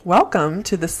Welcome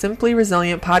to the Simply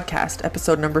Resilient Podcast,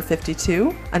 episode number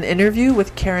 52, an interview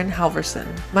with Karen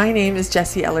Halverson. My name is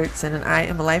Jessie Ellertson, and I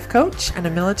am a life coach and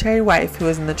a military wife who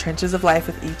is in the trenches of life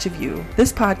with each of you.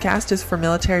 This podcast is for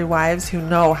military wives who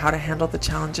know how to handle the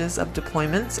challenges of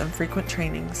deployments and frequent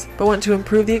trainings, but want to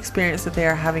improve the experience that they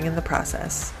are having in the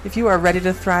process. If you are ready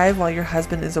to thrive while your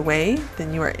husband is away,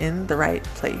 then you are in the right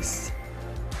place.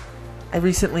 I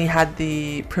recently had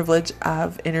the privilege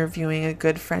of interviewing a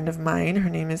good friend of mine. Her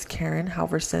name is Karen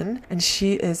Halverson, and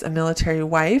she is a military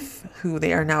wife who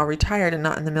they are now retired and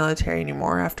not in the military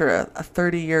anymore after a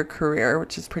 30-year career,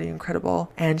 which is pretty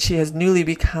incredible. And she has newly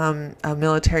become a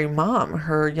military mom.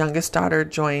 Her youngest daughter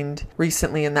joined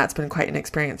recently, and that's been quite an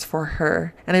experience for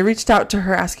her. And I reached out to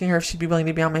her asking her if she'd be willing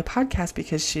to be on my podcast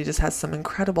because she just has some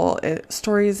incredible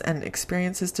stories and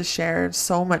experiences to share,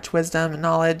 so much wisdom and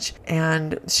knowledge,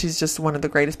 and she's just one of the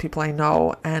greatest people I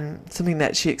know. And something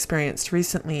that she experienced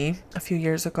recently, a few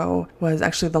years ago, was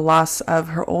actually the loss of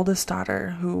her oldest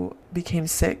daughter, who became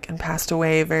sick and passed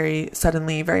away very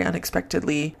suddenly, very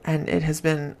unexpectedly. And it has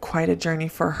been quite a journey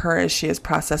for her as she has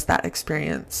processed that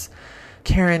experience.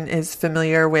 Karen is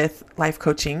familiar with life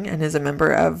coaching and is a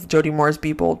member of Jody Moore's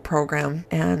Be Bold program,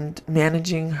 and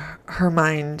managing her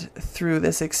mind through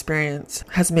this experience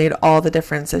has made all the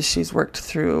difference as she's worked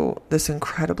through this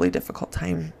incredibly difficult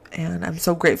time. And I'm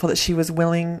so grateful that she was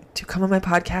willing to come on my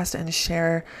podcast and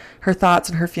share her thoughts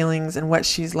and her feelings and what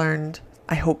she's learned.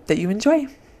 I hope that you enjoy.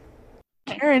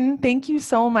 Karen, thank you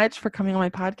so much for coming on my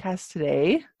podcast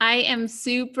today. I am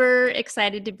super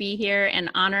excited to be here and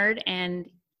honored, and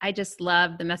I just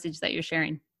love the message that you're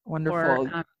sharing. Wonderful.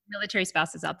 For military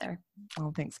spouses out there.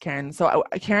 Oh, thanks, Karen. So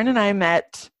Karen and I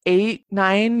met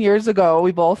 8-9 years ago.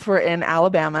 We both were in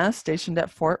Alabama, stationed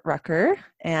at Fort Rucker,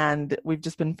 and we've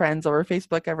just been friends over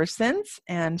Facebook ever since.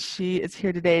 And she is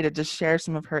here today to just share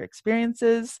some of her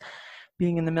experiences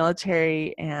being in the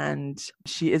military, and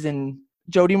she is in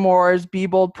Jody Moore's Be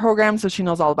Bold program, so she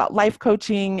knows all about life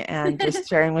coaching and just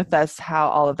sharing with us how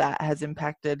all of that has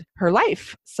impacted her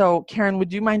life. So Karen,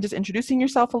 would you mind just introducing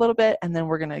yourself a little bit, and then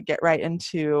we're going to get right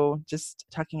into just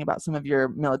talking about some of your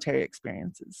military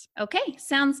experiences. Okay,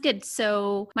 sounds good.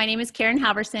 So my name is Karen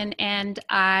Halverson, and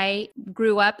I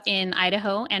grew up in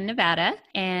Idaho and Nevada,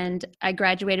 and I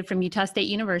graduated from Utah State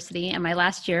University. And my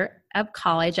last year of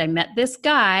college, I met this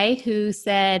guy who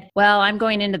said, well, I'm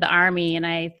going into the Army. And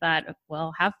I thought,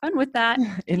 well, have fun with that.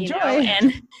 Enjoy.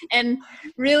 And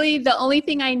really the only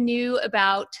thing I knew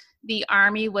about the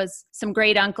Army was some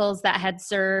great uncles that had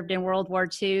served in World War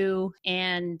II.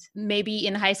 And maybe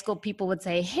in high school, people would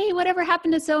say, hey, whatever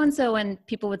happened to so-and-so? And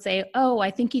people would say, oh,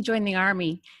 I think he joined the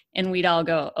Army. And we'd all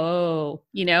go, oh,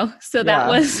 so that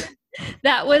was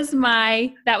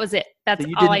it. That's so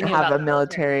you all I didn't knew have about a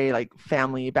military like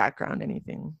family background,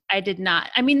 anything? I did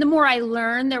not. I mean, the more I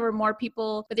learned, there were more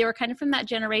people, but they were kind of from that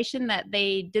generation that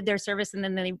they did their service and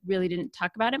then they really didn't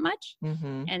talk about it much.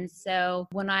 Mm-hmm. And so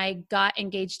when I got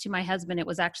engaged to my husband, it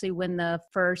was actually when the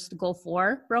first Gulf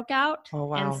War broke out. Oh,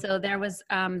 wow. And so there was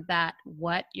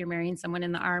you're marrying someone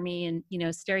in the Army,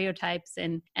 and, stereotypes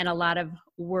and a lot of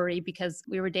worry, because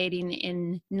we were dating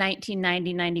in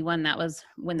 1990, 91. That was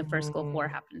when the first Gulf War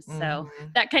happened. So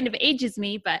that kind of ages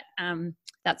me, but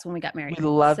that's when we got married. We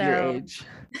love your age.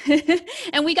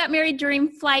 And we got married during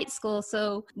flight school.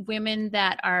 So women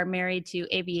that are married to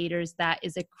aviators, that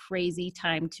is a crazy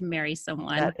time to marry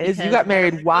someone. That is. You got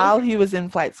married while he was in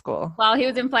flight school. While he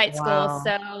was in flight Wow.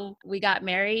 school. So we got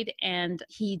married, and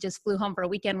he just flew home for a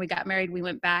weekend. We got married. We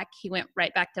went back. He went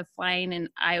right back to flying, and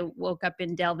I woke up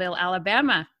in Delville,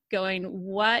 Alabama, going,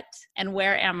 what and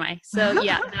where am I? So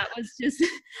yeah, that was just,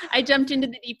 I jumped into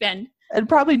the deep end. And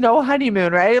probably no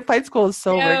honeymoon, right? Flight school is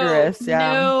so rigorous.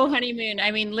 Yeah. No honeymoon.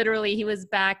 I mean, literally, he was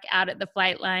back out at the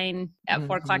flight line at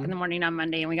 4 o'clock in the morning on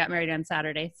Monday, and we got married on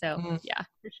Saturday. So yeah,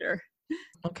 for sure.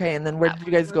 Okay. And then where did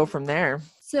you guys go from there?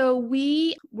 So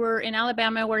we were in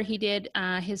Alabama, where he did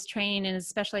his training and his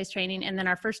specialized training. And then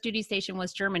our first duty station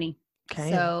was Germany. Okay.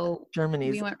 So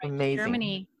Germany's we went right amazing. to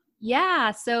Germany. Yeah.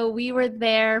 So we were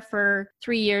there for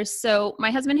 3 years. So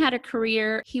my husband had a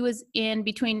career. He was in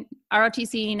between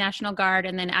ROTC, National Guard,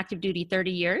 and then active duty 30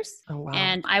 years. Oh, wow.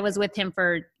 And I was with him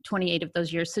for 28 of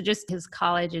those years. So just his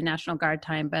college and National Guard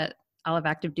time, but all of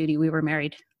active duty, we were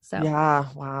married. So yeah.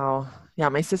 Wow. Yeah.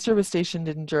 My sister was stationed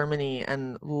in Germany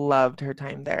and loved her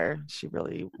time there. She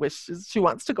really wishes she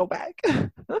wants to go back.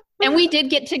 And we did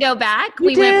get to go back.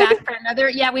 We went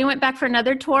back for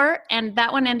another tour, and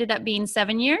that one ended up being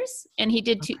 7 years. And he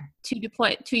did 2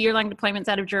 year-long deployments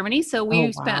out of Germany. So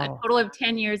we spent a total of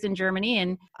 10 years in Germany.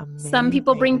 And some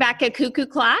people bring back a cuckoo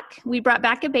clock. We brought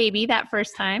back a baby that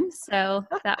first time. So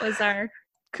that was our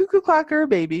cuckoo clock or a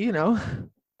baby,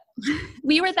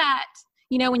 we were that,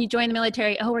 when you join the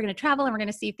military, oh, we're going to travel and we're going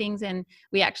to see things. And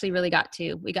we actually really got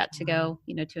to go,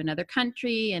 to another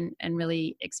country and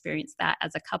really experience that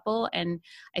as a couple. And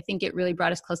I think it really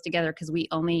brought us close together because we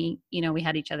only, we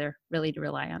had each other really to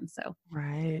rely on. So.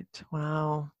 Right.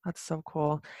 Wow. That's so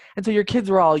cool. And so your kids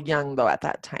were all young though at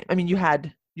that time. I mean,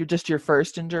 you're just your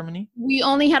first in Germany? We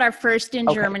only had our first in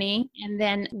Germany. And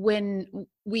then when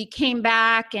we came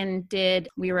back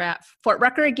we were at Fort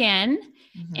Rucker again.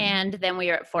 Mm-hmm. And then we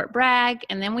were at Fort Bragg.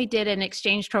 And then we did an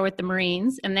exchange tour with the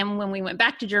Marines. And then when we went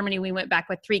back to Germany, we went back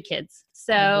with 3 kids.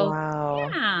 So, wow.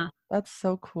 Yeah. That's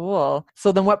so cool.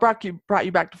 So then what brought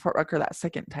you back to Fort Rucker that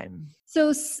second time?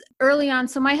 So early on,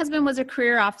 my husband was a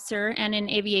career officer and in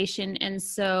aviation. And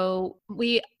so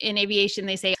in aviation,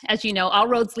 they say, as you know, all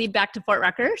roads lead back to Fort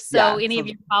Rucker. So any of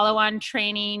you follow on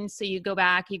training, so you go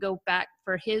back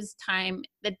for his time.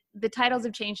 The titles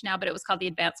have changed now, but it was called the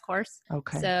advanced course.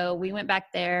 Okay. So we went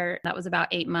back there. That was about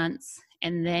 8 months.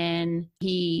 And then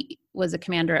he was a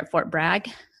commander at Fort Bragg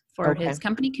for his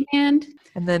company command.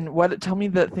 And then tell me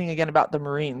the thing again about the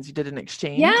Marines. You did an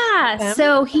exchange? Yeah.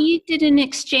 So he did an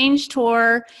exchange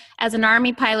tour as an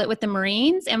Army pilot with the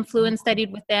Marines and flew and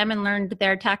studied with them and learned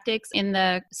their tactics in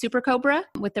the Super Cobra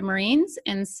with the Marines.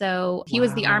 And so he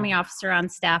was the Army officer on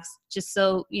staff, just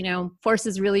so,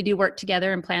 forces really do work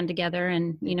together and plan together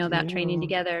and, that training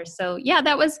together. So yeah,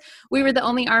 we were the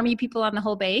only Army people on the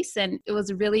whole base, and it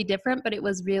was really different, but it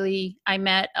was really, I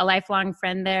met a lifelong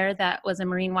friend there that was a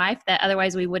Marine wife that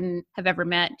otherwise we wouldn't have ever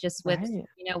met, just with,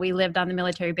 we lived on the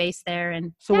military base there.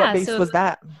 And so what base was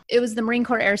that? It was the Marine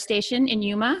Corps Air Station in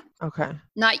Yuma. Okay.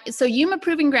 Yuma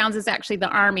Proving Grounds is actually the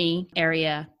Army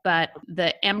area, but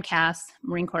the MCAS,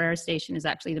 Marine Corps Air Station, is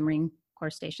actually the Marine Corps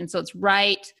Station. So it's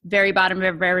right very bottom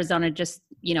of Arizona, just,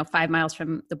 5 miles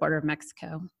from the border of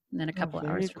Mexico, and then a couple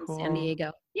hours from San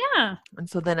Diego. Yeah. And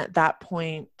so then at that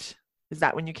point, is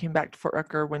that when you came back to Fort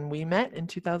Rucker when we met in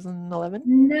 2011?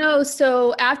 No.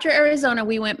 So after Arizona,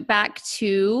 we went back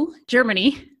to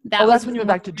Germany. That's when you went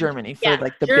back to Germany for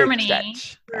the Germany big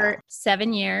stretch. For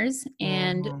 7 years.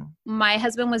 And my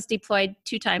husband was deployed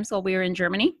 2 times while we were in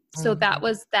Germany. So that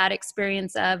was that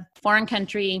experience of foreign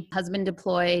country, husband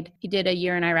deployed. He did a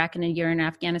year in Iraq and a year in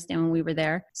Afghanistan when we were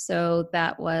there. So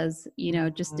that was,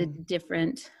 just a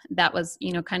different, that was,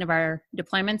 kind of our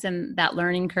deployments and that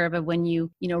learning curve of when you,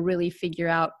 really figure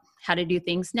out how to do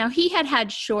things. Now, he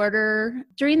had shorter,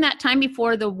 during that time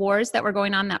before the wars that were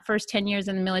going on, that first 10 years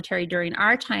in the military during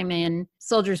our time in,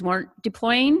 soldiers weren't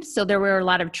deploying. So there were a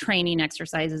lot of training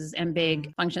exercises and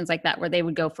big functions like that where they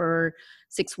would go for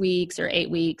 6 weeks or 8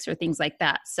 weeks or things like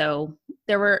that. So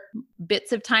there were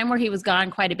bits of time where he was gone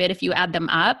quite a bit if you add them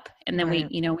up. And then we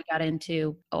got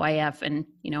into OIF and,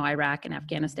 Iraq and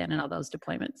Afghanistan and all those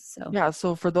deployments. So yeah.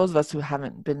 So for those of us who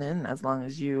haven't been in as long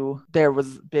as you, there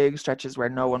was big stretches where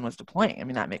no one was deploying. I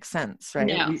mean, that makes sense, right?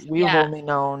 No. We've only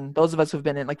known, those of us who've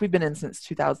been in, we've been in since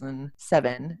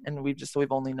 2007 and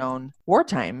we've only known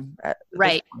wartime at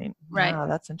this point. Right. Wow,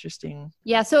 that's interesting.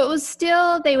 Yeah. So it was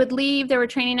still, they would leave, there were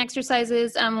training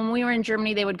exercises. When we were in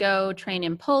Germany, they would go train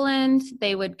in Poland.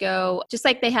 They would go, just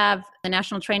like they have the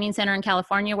National Training Center in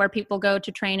California where people go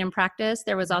to train and practice.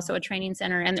 There was also a training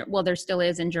center, and there still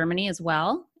is in Germany as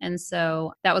well. And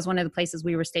so that was one of the places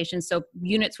we were stationed. So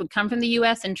units would come from the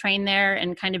US and train there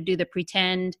and kind of do the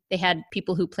pretend. They had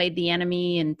people who played the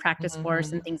enemy and practice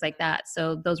force and things like that.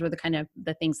 So those were the kind of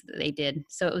the things that they did.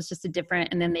 So it was just a different,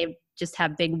 and then they just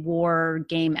have big war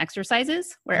game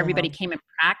exercises where everybody came and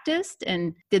practiced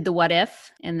and did the what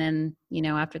if. And then,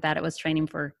 after that it was training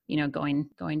for, going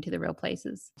to the real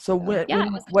places. So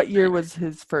what year was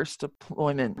his first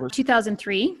deployment?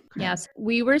 2003. Yes.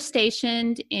 We were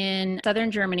stationed in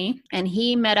southern Germany and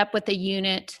he met up with a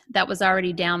unit that was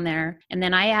already down there. And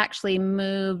then I actually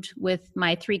moved with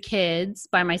my 3 kids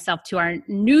by myself to our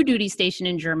new duty station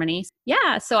in Germany.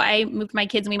 Yeah. So I moved my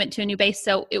kids and we went to a new base.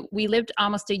 So we lived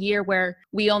almost a year where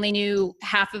we only knew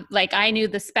half of, I knew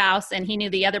the spouse and he knew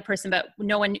the other person, but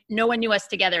no one knew us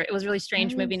together. It was really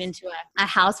strange moving into a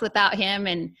house without him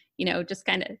and, just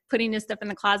kind of putting his stuff in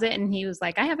the closet. And he was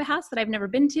like, I have a house that I've never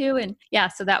been to. And yeah,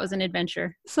 so that was an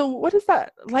adventure. So what is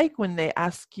that like when they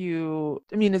ask you,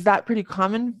 I mean, is that pretty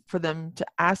common for them to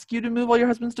ask you to move while your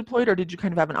husband's deployed, or did you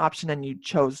kind of have an option and you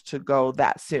chose to go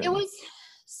that soon?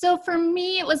 So for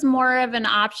me, it was more of an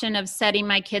option of setting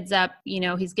my kids up.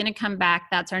 He's going to come back.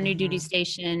 That's our new duty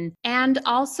station. And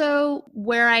also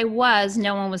where I was,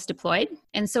 no one was deployed.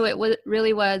 And so it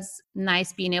really was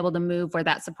nice being able to move where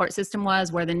that support system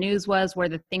was, where the news was, where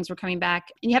the things were coming back.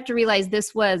 And you have to realize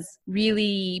this was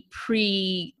really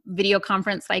pre-video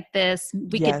conference like this.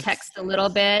 We could text a little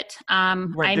bit. I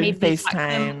maybe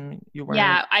FaceTime. You weren't.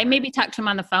 Yeah, I maybe talked to him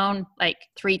on the phone like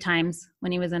 3 times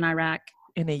when he was in Iraq.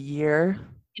 In a year?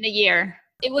 In a year.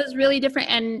 It was really different.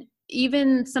 And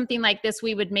even something like this,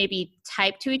 we would maybe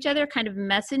type to each other, kind of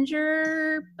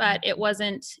messenger, but it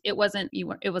wasn't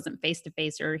face to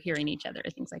face or hearing each other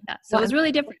or things like that. So it was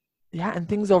really different. Yeah. And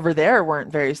things over there weren't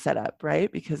very set up,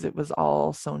 right? Because it was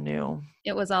all so new.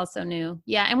 It was all so new.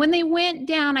 Yeah. And when they went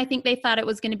down, I think they thought it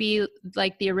was going to be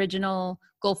like the original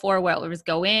Gulf War, where it was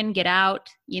go in, get out,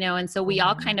 and so we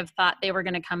all kind of thought they were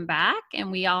going to come back, and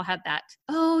we all had that,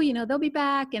 they'll be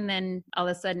back. And then all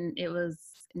of a sudden it was,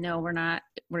 no, we're not,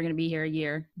 we're going to be here a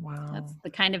year. Wow. That's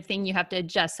the kind of thing you have to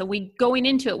adjust. So going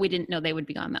into it, we didn't know they would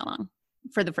be gone that long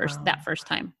for that first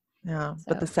time. Yeah. So.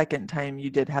 But the second time you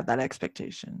did have that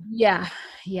expectation. Yeah.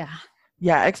 Yeah.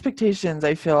 Yeah. Expectations,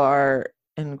 I feel, are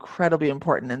incredibly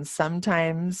important. And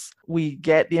sometimes we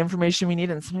get the information we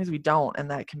need and sometimes we don't. And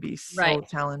that can be so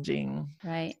challenging.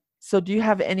 Right. So do you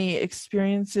have any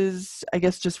experiences, I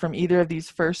guess, just from either of these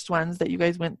first ones that you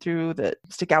guys went through that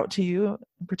stick out to you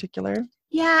in particular?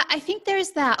 Yeah, I think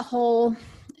there's that whole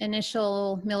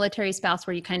initial military spouse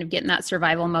where you kind of get in that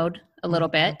survival mode a little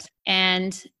bit,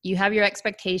 and you have your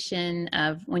expectation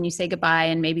of when you say goodbye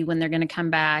and maybe when they're going to come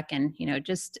back. And,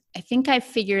 I think I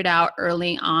figured out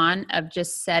early on of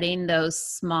just setting those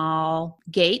small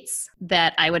gates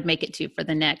that I would make it to for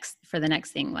the next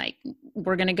thing. Like,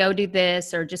 we're going to go do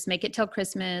this, or just make it till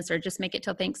Christmas, or just make it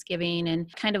till Thanksgiving.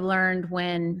 And kind of learned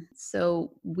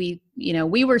we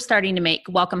were starting to make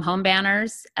welcome home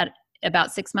banners at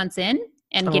about 6 months in,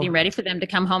 and getting ready for them to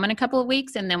come home in a couple of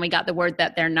weeks. And then we got the word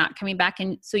that they're not coming back.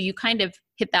 And so you kind of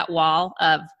hit that wall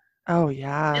of,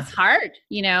 it's hard,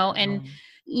 and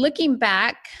looking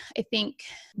back, I think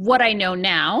what I know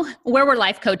now, where were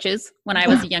life coaches when I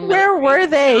was a young Where were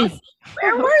they?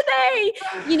 Where were they?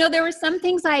 There were some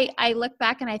things I look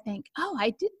back and I think,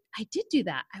 I did do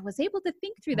that. I was able to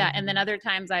think through that. And then other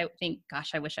times I think,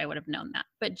 gosh, I wish I would have known that.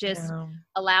 But just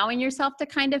allowing yourself to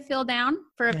kind of feel down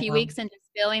for a few weeks and just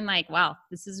feeling like, wow,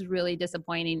 this is really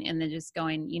disappointing. And then just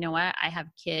going, you know what? I have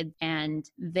kids and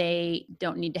they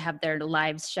don't need to have their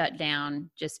lives shut down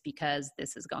just because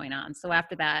this is going on. So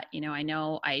after that, I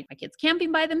know my kids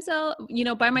camping by themselves,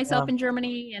 by myself in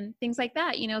Germany and things like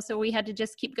that, so we had to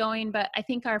just keep going. But I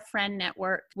think our friend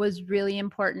network was really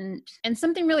important, and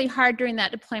something really hard during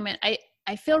that deployment.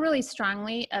 I feel really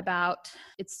strongly about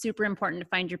it's super important to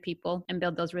find your people and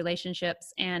build those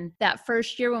relationships. And that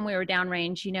first year when we were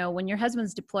downrange, when your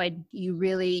husband's deployed,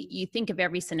 you think of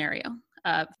every scenario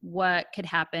of what could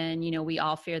happen. We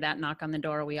all fear that knock on the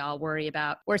door. We all worry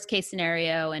about worst case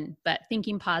scenario, but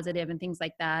thinking positive and things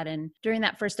like that. And during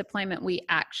that first deployment,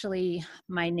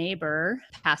 my neighbor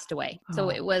passed away. So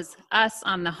it was us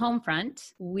on the home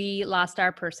front. We lost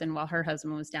our person while her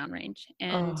husband was downrange.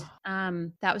 And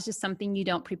that was just something you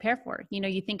don't prepare for.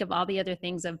 You think of all the other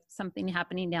things of something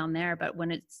happening down there, but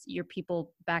when it's your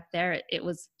people back there, it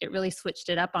really switched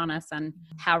it up on us on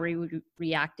how we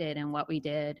reacted and what we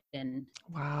did. And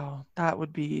wow, that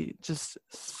would be just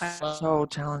so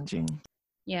challenging.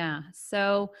 Yeah.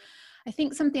 So I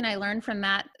think something I learned from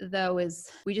that, though, is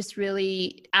we just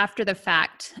really, after the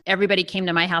fact, everybody came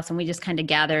to my house and we just kind of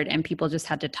gathered and people just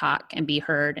had to talk and be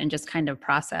heard and just kind of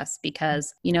process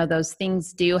because, those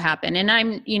things do happen.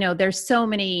 And there's so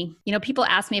many, people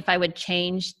ask me if I would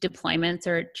change deployments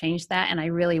or change that. And I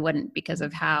really wouldn't because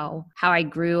of how I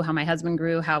grew, how my husband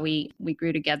grew, how we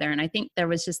grew together. And I think there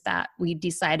was just that we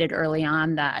decided early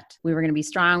on that we were going to be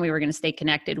strong. We were going to stay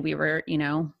connected. We were,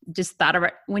 just thought of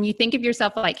it. When you think of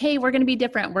yourself like, hey, we're going to be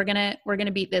different. We're going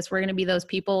to beat this. We're going to be those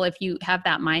people. If you have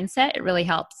that mindset, it really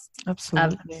helps.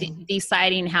 Absolutely. Of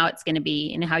deciding how it's going to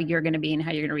be and how you're going to be and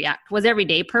how you're going to react. Was every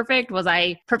day perfect? Was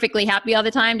I perfectly happy all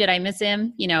the time? Did I miss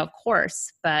him? Of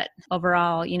course. But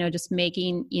overall, just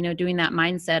making, doing that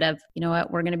mindset of, you know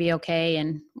what, we're going to be okay.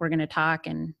 And we're going to talk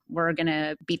and we're going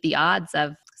to beat the odds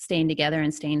of staying together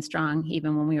and staying strong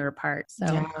even when we were apart. So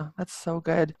yeah, that's so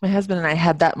good. My husband and I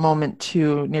had that moment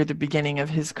too near the beginning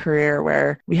of his career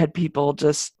where we had people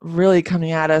just really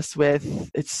coming at us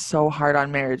with, it's so hard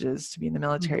on marriages to be in the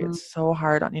military. Mm-hmm. It's so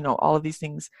hard on, all of these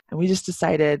things. And we just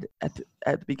decided at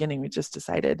the beginning,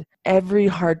 every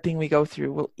hard thing we go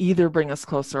through will either bring us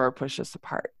closer or push us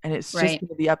apart. And it's just going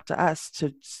to be up to us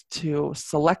to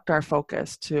select our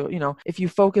focus to, if you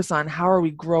focus on how are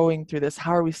we growing through this?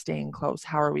 How are we staying close?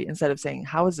 How are we, instead of saying,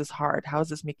 how is this hard? How is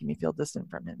this making me feel distant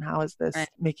from him? How is this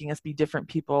making us be different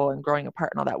people and growing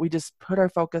apart and all that? We just put our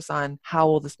focus on how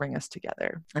will this bring us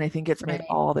together? And I think it's made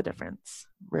all the difference.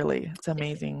 Really. It's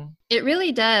amazing. It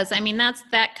really does. I mean,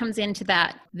 that comes into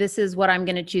that. This is what I'm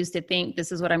going to choose to think.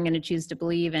 This is what I'm going to choose to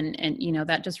believe. And,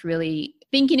 that just really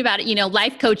thinking about it,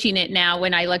 life coaching it now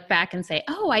when I look back and say,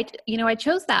 oh, I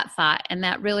chose that thought. And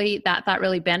that thought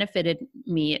really benefited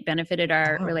me. It benefited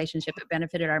our relationship. It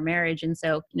benefited our marriage. And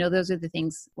so, those are the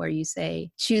things where you say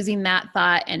choosing that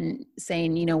thought and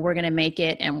saying, we're going to make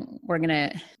it and we're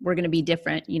going to be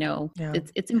different.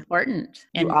 It's important.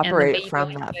 You operate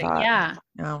from that thought. Yeah.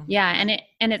 Yeah.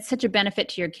 And it's such a benefit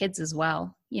to your kids as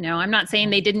well. I'm not saying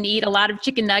they didn't eat a lot of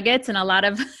chicken nuggets and a lot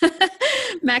of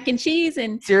mac and cheese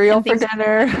and cereal for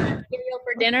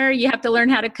dinner. You have to learn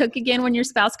how to cook again when your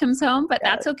spouse comes home, but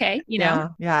that's okay. Yeah.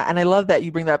 And I love that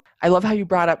you bring that up. I love how you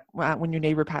brought up when your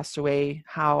neighbor passed away,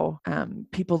 how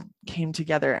people came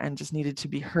together and just needed to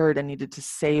be heard and needed to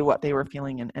say what they were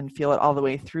feeling and feel it all the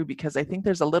way through. Because I think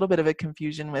there's a little bit of a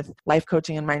confusion with life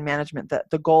coaching and mind management that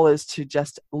the goal is to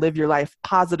just live your life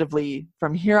positively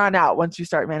from here on out once you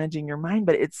start managing your mind.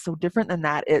 But it's so different than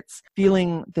that. It's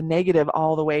feeling the negative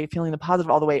all the way, feeling the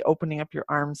positive all the way, opening up your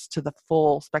arms to the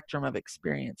full spectrum of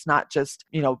experience, not just,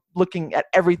 looking at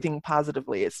everything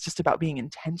positively. It's just about being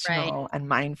intentional and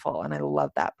mindful. And I love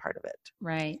that part of it.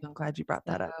 Right. I'm glad you brought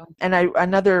that up. And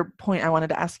another point I wanted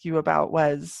to ask you about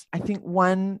was, I think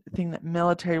one thing that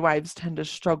military wives tend to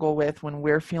struggle with when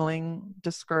we're feeling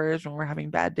discouraged, when we're having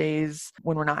bad days,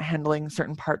 when we're not handling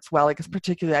certain parts well, because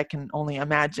particularly I can only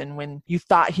imagine when you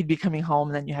thought he'd be coming home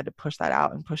and then you had to push that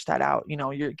out,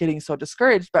 you're getting so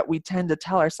discouraged. But we tend to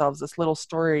tell ourselves this little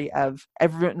story of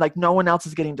everyone, like no one else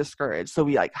is getting discouraged. So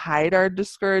we hide our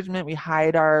discouragement. We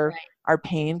hide our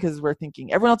pain because we're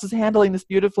thinking everyone else is handling this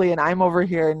beautifully and I'm over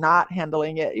here not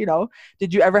handling it.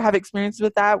 Did you ever have experience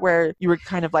with that where you were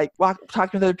kind of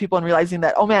talking with other people and realizing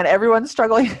that, oh man, everyone's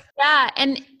struggling? Yeah.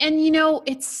 And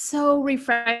it's so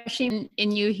refreshing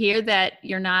and you hear that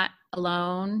you're not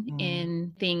alone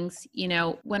in things.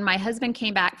 When my husband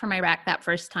came back from Iraq that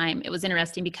first time, it was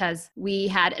interesting because we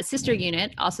had a sister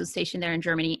unit also stationed there in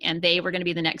Germany, and they were going to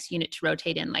be the next unit to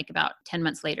rotate in about 10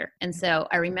 months later. And so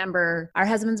I remember our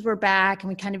husbands were back and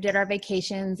we kind of did our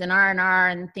vacations and R&R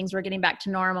and things were getting back to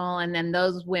normal. And then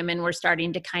those women were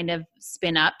starting to kind of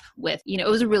spin up with, it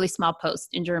was a really small post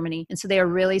in Germany. And so they were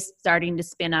really starting to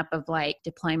spin up of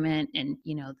deployment and,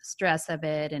 the stress of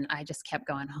it. And I just kept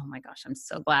going, oh my gosh, I'm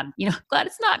so glad glad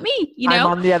it's not me, I'm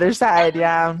on the other side.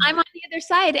 Yeah. I'm on the other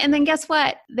side. And then guess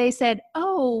what? They said,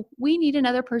 oh, we need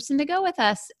another person to go with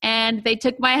us. And they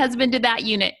took my husband to that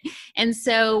unit. And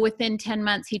so within 10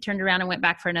 months, he turned around and went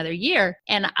back for another year.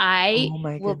 And I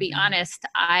will be honest,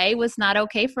 I was not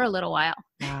okay for a little while.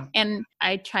 Yeah. And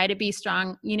I try to be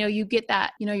strong. You get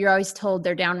that, you're always told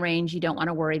they're downrange. You don't want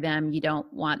to worry them. You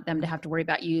don't want them to have to worry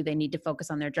about you. They need to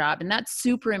focus on their job. And that's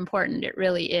super important. It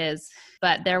really is.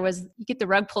 But you get the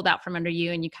rug pulled out from under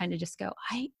you and you kind of just go,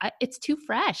 it's too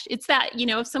fresh. It's that,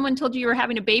 if someone told you were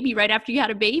having a baby right after you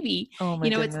had a baby,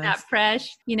 it's that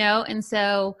fresh, and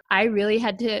so I really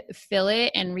had to fill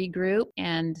it and regroup.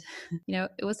 And,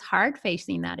 it was hard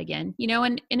facing that again,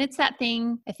 and it's that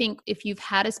thing. I think if you've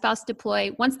had a spouse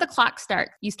deploy, once the clock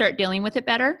starts, you start dealing with it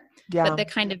better. Yeah. But the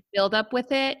kind of build up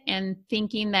with it and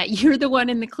thinking that you're the one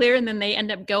in the clear and then they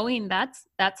end up going, that's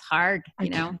hard, I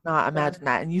cannot imagine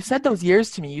that. And you said those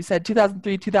years to me. You said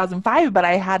 2003, 2005, but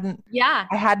I hadn't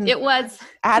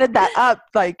added that up.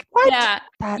 What?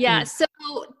 Yeah. So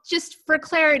just for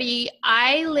clarity,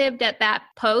 I lived at that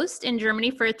post in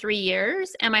Germany for 3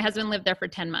 years and my husband lived there for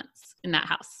 10 months. In that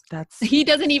house. He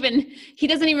doesn't even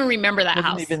remember that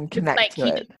house. Doesn't even connect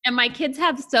to it. And my kids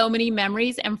have so many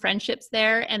memories and friendships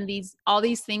there and all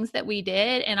these things that we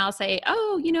did. And I'll say,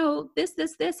 oh, this.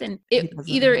 And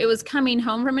it was coming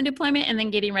home from a deployment and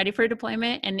then getting ready for a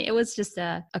deployment. And it was just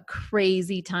a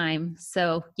crazy time.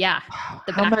 So yeah,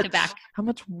 the back to back. How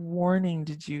much warning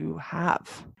did you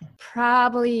have?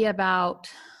 Probably about,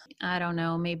 I don't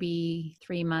know, maybe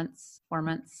 3 months, 4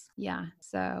 months. Yeah.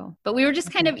 So, but we were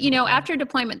just kind of, after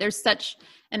deployment, there's such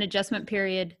an adjustment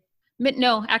period.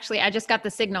 No, actually, I just got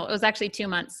the signal. It was actually 2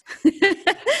 months.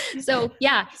 So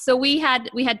yeah. So we had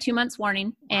 2 months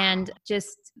warning and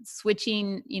just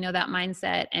switching, that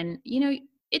mindset. And,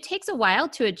 it takes a while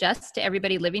to adjust to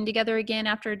everybody living together again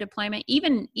after a deployment,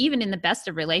 even in the best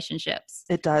of relationships.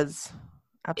 It does.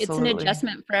 it's an absolutely.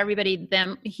 adjustment for everybody.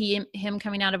 Him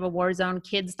coming out of a war zone,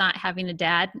 kids not having a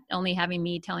dad, only having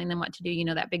me telling them what to do,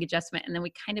 that big adjustment. And then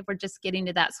we kind of were just getting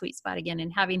to that sweet spot again,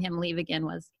 and having him leave again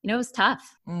was, it was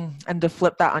tough. And to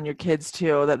flip that on your kids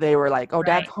too, that they were like, oh,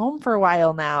 dad's Right. home for a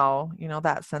while now,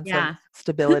 that sense of Yeah.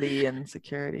 stability and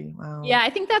security. Wow. Yeah, I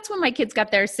think that's when my kids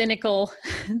got their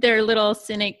their little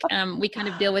cynic. We kind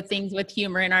of deal with things with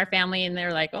humor in our family, and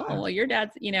they're like, "Oh, well, your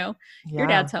dad's Yeah.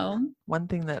 home." One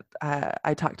thing that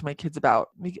I talk to my kids about,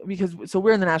 because so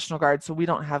we're in the National Guard, so we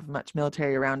don't have much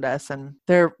military around us, and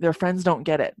their friends don't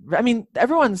get it. I mean,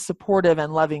 everyone's supportive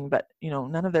and loving, but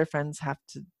none of their friends have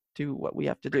to do what we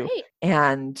have to do. Right.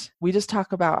 And we just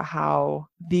talk about how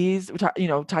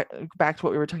talk back to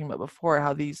what we were talking about before,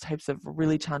 how these types of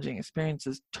really challenging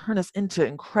experiences turn us into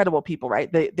incredible people,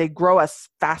 right? They grow us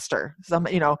faster.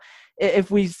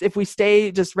 If we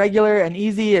stay just regular and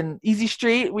easy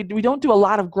street, we don't do a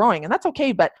lot of growing, and that's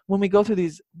okay. But when we go through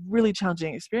these really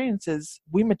challenging experiences,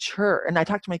 we mature. And I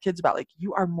talk to my kids about, like,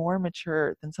 you are more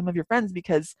mature than some of your friends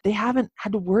because they haven't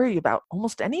had to worry about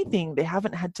almost anything. They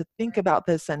haven't had to think about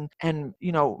this and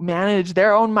manage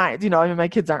their own minds. I mean, my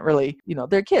kids aren't really,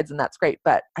 they're kids, and that's great.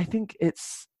 But I think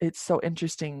it's so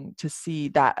interesting to see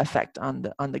that effect on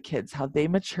the kids, how they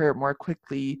mature more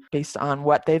quickly based on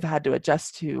what they've had to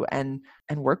adjust to and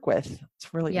work with.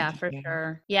 It's really for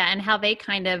sure. Yeah, and how they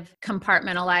kind of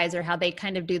compartmentalize, or how they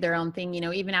kind of do their own thing.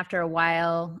 Even after a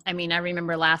while. I mean, I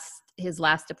remember his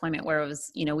last deployment where it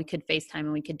was, we could FaceTime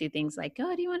and we could do things like,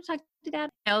 "Oh, do you want to talk to dad?"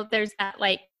 There's that,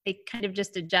 like, they kind of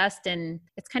just adjust, and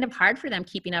it's kind of hard for them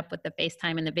keeping up with the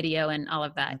FaceTime and the video and all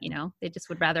of that. They just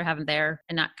would rather have them there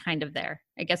and not kind of there,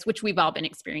 I guess, which we've all been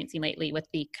experiencing lately with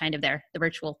the kind of there, the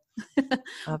virtual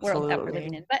world that we're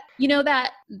living in. But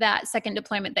that second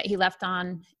deployment that he left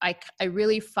on, I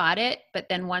really fought it. But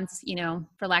then once,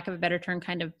 for lack of a better term,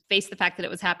 kind of faced the fact that it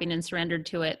was happening and surrendered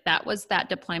to it. That was that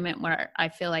deployment where I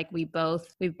feel like we've both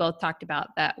talked about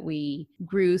that we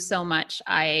grew so much.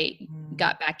 I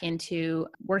got back into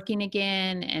working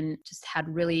again and just had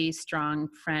really strong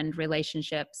friend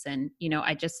relationships. And,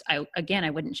 I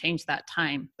wouldn't change that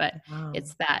time, but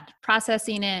it's that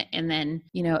processing it and then,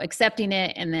 accepting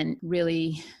it and then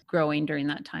really growing during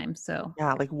that time. So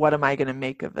yeah, like, what am I going to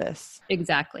make of this?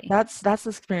 Exactly. That's the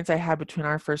experience I had between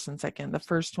our first and second. The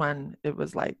first one, it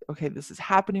was like, okay, this is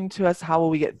happening to us. How will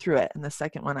we get through it? And the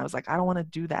second one, I was like, I don't want to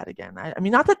do that again. I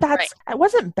mean, not that it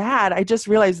wasn't bad. I just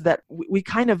realized that we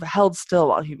kind of held still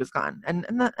while he was gone. And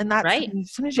that's right.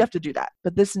 Sometimes you have to do that.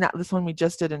 But this one we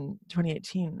just did in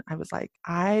 2018, I was like,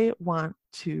 I want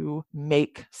to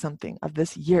make something of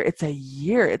this year. It's a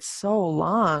year. It's so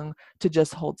long to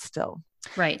just hold still.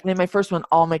 Right. And in my first one,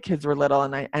 all my kids were little,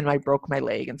 and I broke my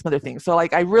leg and some other things. So,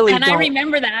 like, I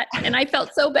remember that, and I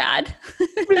felt so bad.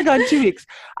 I've been gone 2 weeks.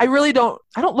 I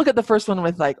don't look at the first one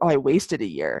with like, oh, I wasted a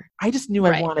year. I just knew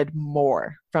I wanted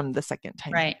more from the second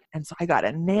time. Right. And so I got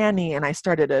a nanny and I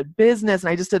started a business and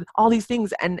I just did all these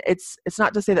things. And it's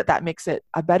not to say that makes it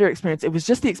a better experience. It was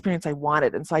just the experience I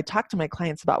wanted. And so I talked to my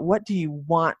clients about, what do you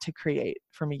want to create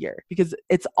from a year? Because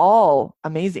it's all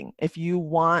amazing. If you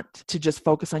want to just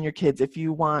focus on your kids, if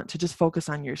you want to just focus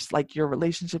on your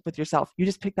relationship with yourself, you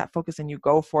just pick that focus and you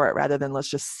go for it, rather than let's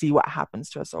just see what happens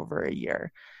to us over a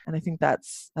year. And I think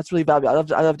that's really valuable.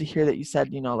 I love to hear that you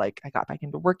said, like, I got back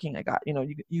into working. I got,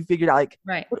 you figured out, like,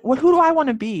 right. Who do I want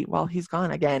to be? Well, he's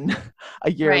gone again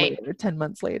a year later, 10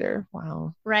 months later.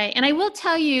 Wow. Right. And I will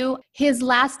tell you, his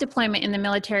last deployment in the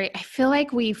military, I feel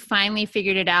like we finally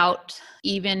figured it out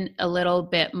even a little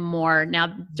bit more. Now,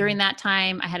 during that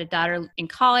time, I had a daughter in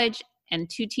college and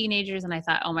 2 teenagers, and I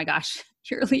thought, oh my gosh,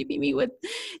 you're leaving me with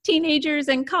teenagers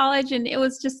in college. And it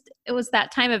was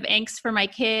that time of angst for my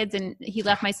kids. And he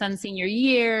left my son's senior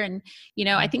year. And,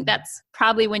 I think that's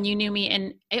probably when you knew me.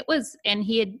 And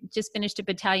he had just finished a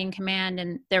battalion command.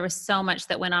 And there was so much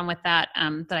that went on with that,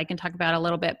 that I can talk about a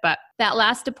little bit. But that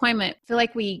last deployment, I feel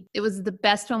like it was the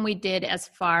best one we did as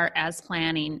far as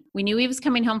planning. We knew he was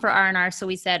coming home for R&R. So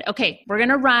we said, okay, we're going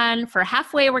to run for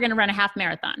halfway. We're going to run a half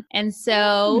marathon. And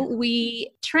so we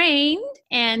trained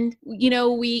and,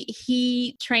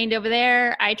 he trained over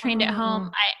there. I trained at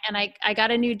home. I got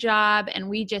a new job,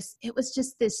 and it was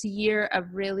just this year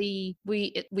of really,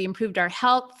 we improved our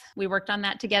health. We worked on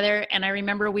that together. And I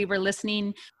remember we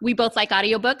both like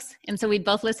audiobooks. And so we'd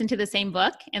both listen to the same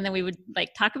book, and then we would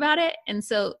like talk about it. And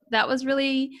so that was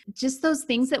really just those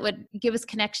things that would give us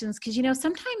connections. Cause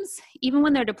sometimes even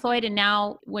when they're deployed and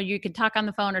now when you could talk on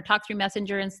the phone or talk through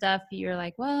Messenger and stuff, you're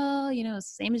like, well,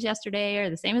 it's the same as yesterday or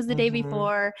the same as the day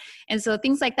before. And so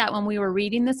things like that, when we were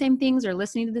reading the same things or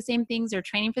listening to the same things or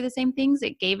training for the same things,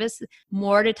 it gave us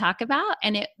more to talk about.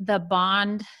 And the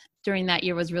bond during that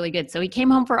year was really good. So he came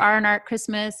home for R&R at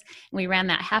Christmas, and we ran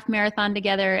that half marathon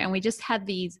together, and we just had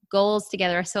these goals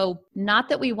together. So not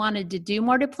that we wanted to do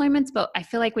more deployments, but I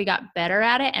feel like we got better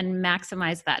at it and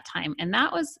maximized that time. And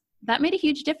that made a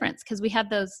huge difference because we had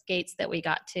those gates that we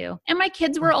got to. And my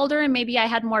kids were older, and maybe I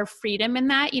had more freedom in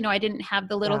that. I didn't have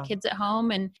the little kids at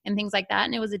home and things like that.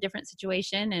 And it was a different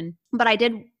situation. But I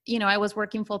did, I was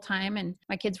working full time, and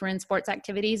my kids were in sports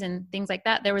activities and things like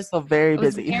that. It was very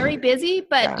busy,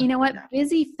 but you know what?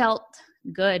 Busy felt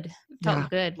good. It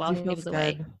felt good while he was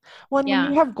away. Well, when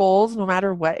you have goals, no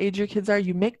matter what age your kids are,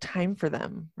 you make time for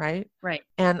them, right? Right.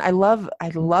 And I love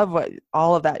what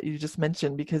all of that you just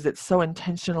mentioned, because it's so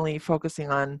intentionally focusing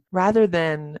on, rather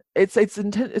than it's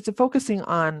focusing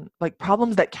on like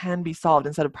problems that can be solved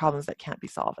instead of problems that can't be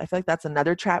solved. I feel like that's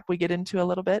another trap we get into a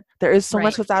little bit. There is so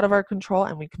much that's out of our control,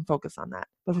 and we can focus on that.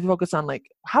 But if we focus on like,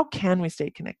 how can we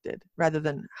stay connected, rather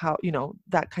than how,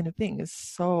 that kind of thing is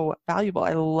so valuable.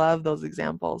 I love those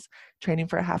examples. Training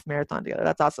for a half marathon together.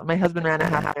 That's awesome. My husband ran a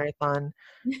half marathon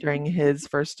during his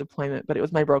first deployment, but it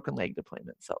was my broken leg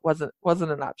deployment. So it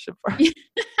wasn't an option for us.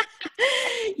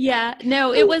 Yeah,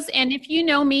 no, it was. And if you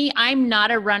know me, I'm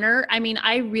not a runner. I mean,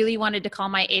 I really wanted to call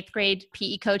my 8th grade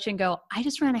PE coach and go, I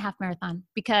just ran a half marathon,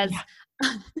 because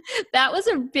that was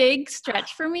a big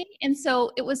stretch for me. And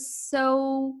so it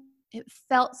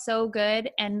felt so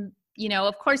good. And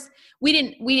of course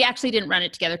we actually didn't run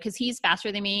it together because he's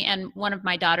faster than me, and one of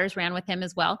my daughters ran with him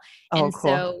as well. And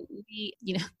cool. So we,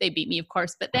 they beat me, of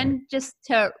course, but then just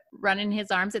to run in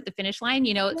his arms at the finish line,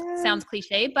 it sounds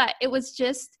cliche, but it was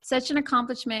just such an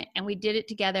accomplishment, and we did it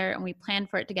together, and we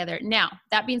planned for it together. Now,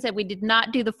 that being said, we did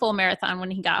not do the full marathon when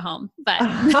he got home, but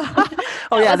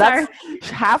that's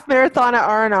half marathon at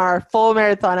R&R, full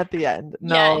marathon at the end.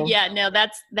 No. No,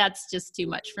 that's just too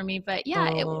much for me. But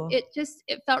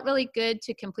it felt really good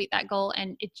to complete that goal,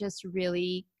 and it just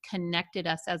really connected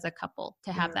us as a couple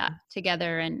to have that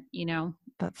together. And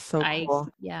that's so cool.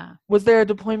 Yeah. Was there a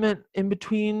deployment in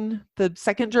between the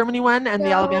second Germany one and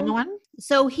the Alabama one?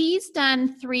 So he's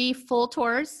done 3 full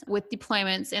tours with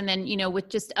deployments, and then with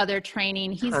just other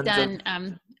training. He's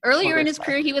done earlier in his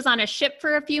career, he was on a ship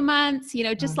for a few months,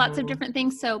 just lots of different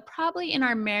things. So probably in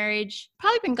our marriage,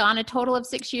 been gone a total of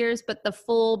 6 years, but the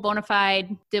full bona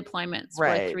fide deployments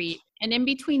were 3. And in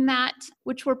between that,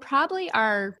 which were probably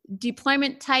our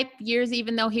deployment type years,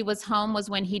 even though he was home, was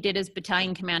when he did his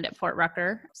battalion command at Fort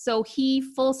Rucker. So he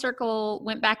full circle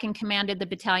went back and commanded the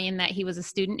battalion that he was a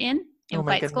student in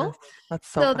flight school. That's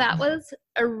so that was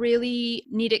a really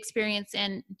neat experience.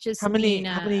 And just how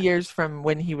many years from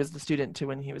when he was the student to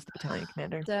when he was the battalion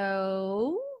commander?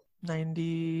 So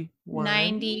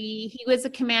 91. He was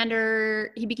a commander.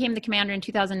 He became the commander in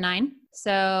 2009.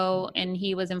 So, and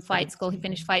he was in flight school. He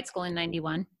finished flight school in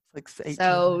 91. Like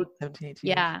 17, 18.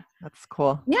 Yeah. That's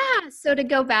cool. Yeah. So to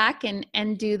go back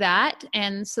and do that.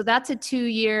 And so that's a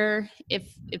 2-year,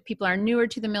 if people are newer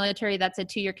to the military, that's a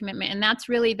 2-year commitment. And that's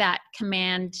really that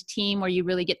command team where you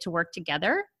really get to work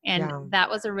together. And that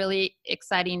was a really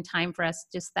exciting time for us,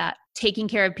 just that taking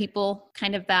care of people,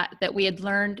 kind of that we had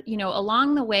learned,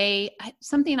 along the way.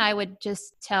 Something I would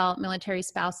just tell military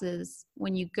spouses,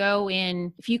 when you go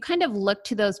in, if you kind of look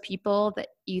to those people that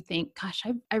you think, gosh,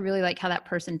 I really like how that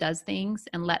person does things,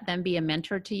 and let them be a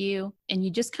mentor to you. And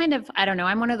you just kind of, I don't know,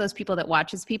 I'm one of those people that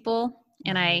watches people,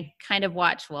 and I kind of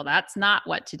watch, well, that's not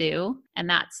what to do. And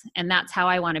that's how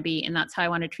I want to be. And that's how I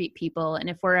want to treat people. And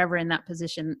if we're ever in that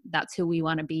position, that's who we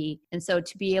want to be. And so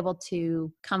to be able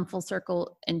to come full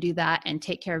circle and do that and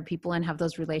take care of people and have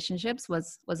those relationships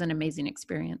was an amazing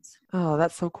experience. Oh,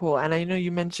 that's so cool. And I know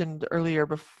you mentioned earlier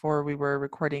before we were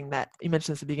recording that you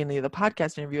mentioned at the beginning of the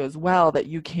podcast interview as well, that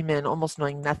you came in almost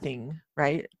knowing nothing,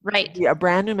 right? Right. A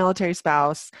brand new military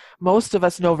spouse. Most of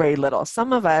us know very little.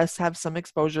 Some of us have some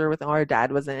exposure with our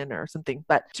dad was in or something,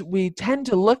 but we tend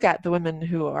to look at the women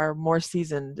who are more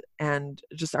seasoned and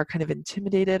just are kind of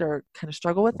intimidated or kind of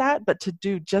struggle with that. But to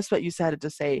do just what you said, to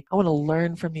say, I want to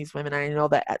learn from these women. I know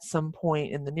that at some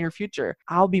point in the near future,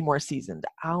 I'll be more seasoned.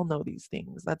 I'll know these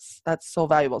things. That's so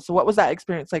valuable. So what was that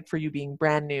experience like for you, being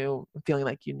brand new and feeling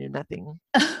like you knew nothing?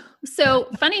 So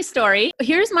funny story.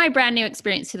 Here's my brand new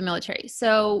experience to the military.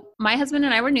 So my husband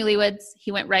and I were newlyweds.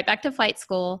 He went right back to flight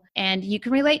school, and you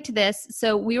can relate to this.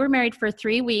 So we were married for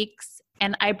 3 weeks,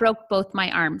 and I broke both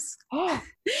my arms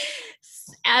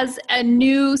as a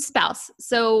new spouse.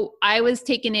 So I was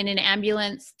taken in an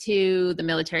ambulance to the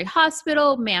military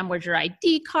hospital. Ma'am, where's your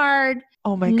ID card?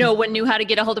 Oh my God. No one knew how to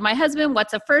get a hold of my husband.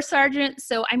 What's a first sergeant?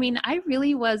 So, I mean, I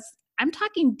really was, I'm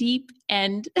talking deep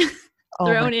and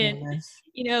thrown in,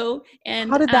 and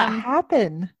how did that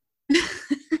happen?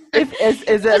 Is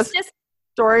it a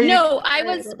story?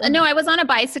 I was on a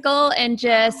bicycle and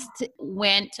just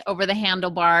went over the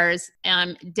handlebars,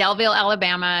 Delville,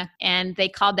 Alabama, and they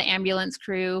called the ambulance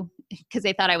crew because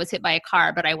they thought I was hit by a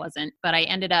car, but I wasn't. But I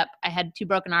had 2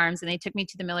 broken arms, and they took me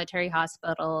to the military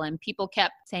hospital, and people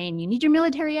kept saying, "You need your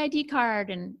military ID card."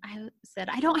 And I said,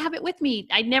 "I don't have it with me."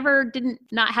 I didn't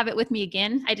not have it with me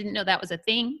again. I didn't know that was a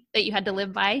thing that you had to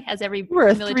live by, as every We're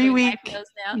a military 3-week wife knows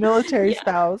now. military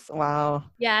spouse. Wow.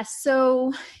 Yeah.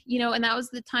 So, and that was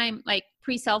the time, like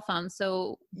pre-cell phone.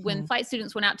 So when flight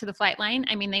students went out to the flight line,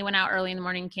 I mean, they went out early in the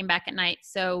morning, came back at night.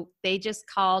 So they just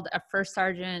called a first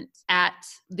sergeant at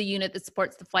the unit that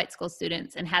supports the flight school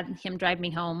students and had him drive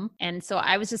me home. And so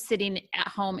I was just sitting at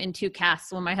home in 2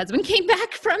 casts when my husband came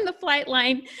back from the flight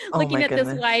line, looking at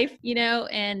this life,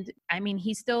 and I mean,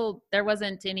 there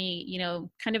wasn't any,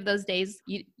 kind of those days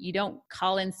you don't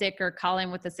call in sick or call in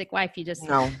with a sick wife. You just,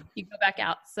 you go back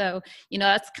out. So,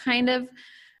 that's kind of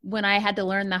when I had to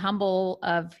learn the humble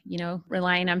of,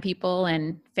 relying on people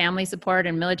and family support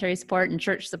and military support and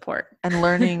church support. And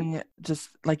learning, just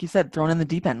like you said, thrown in the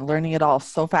deep end, learning it all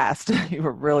so fast. You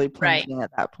were really plunging at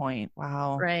that point.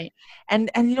 Wow. Right. And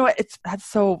you know what? That's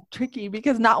so tricky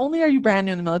because not only are you brand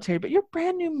new in the military, but you're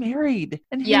brand new married.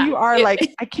 And here you are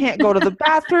like, I can't go to the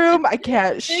bathroom. I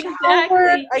can't shower.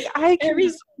 Exactly. Like, I can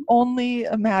just only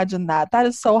imagine that. That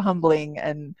is so humbling.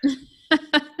 And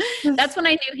that's when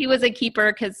I knew he was a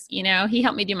keeper because, he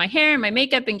helped me do my hair and my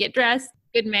makeup and get dressed.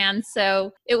 Good man.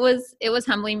 So it was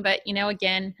humbling, but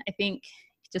again, I think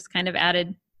just kind of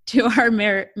added to our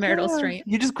marital strength.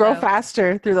 You just grow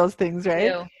faster through those things,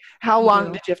 right? How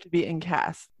long did you have to be in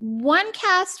cast? 1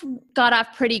 cast got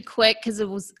off pretty quick because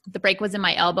the break was in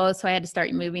my elbow, so I had to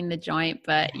start moving the joint.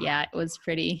 But yeah, it was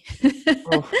pretty.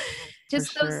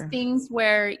 Just those things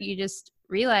where you just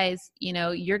realize,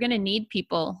 you're going to need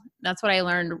people. That's what I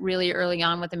learned really early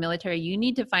on with the military. You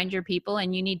need to find your people,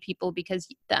 and you need people because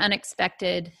the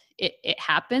unexpected, it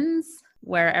happens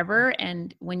wherever.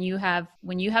 And when you have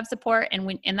support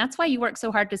and that's why you work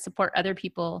so hard to support other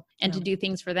people and to do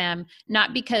things for them,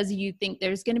 not because you think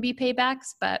there's going to be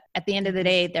paybacks, but at the end of the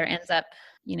day, there ends up,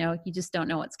 you just don't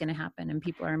know what's going to happen, and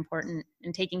people are important,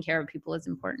 and taking care of people is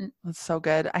important. That's so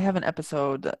good. I have an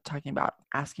episode talking about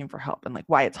asking for help and like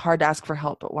why it's hard to ask for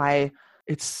help, but why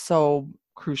it's so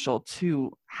crucial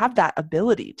to have that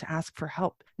ability to ask for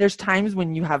help. There's times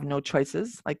when you have no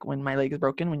choices, like when my leg is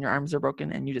broken, when your arms are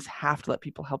broken, and you just have to let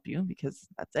people help you because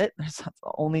that's it. That's the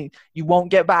only, you won't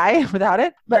get by without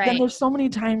it. But then there's so many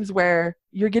times where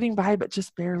you're getting by, but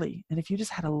just barely. And if you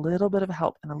just had a little bit of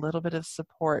help and a little bit of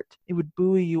support, it would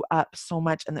buoy you up so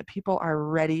much, and that people are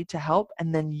ready to help.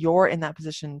 And then you're in that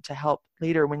position to help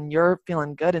later when you're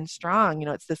feeling good and strong.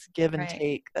 It's this give and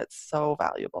take that's so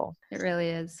valuable. It really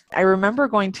is. I remember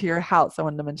going to your house. I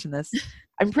wanted to mention this.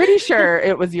 I'm pretty sure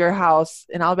it was your house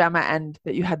in Alabama, and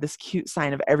that you had this cute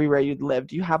sign of everywhere you'd lived.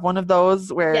 Do you have one of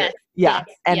those where you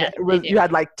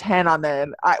had like 10 on there?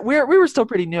 And we were still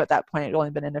pretty new at that point. It'd only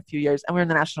been in a few years, and we were in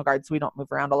the National Guard, so we don't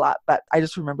move around a lot. But I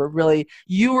just remember really,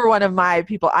 you were one of my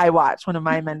people I watched, one of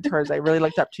my mentors. I really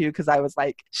looked up to you because I was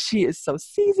like, she is so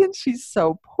seasoned. She's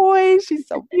so poised. She's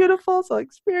so beautiful, so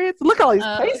experienced. Look at all these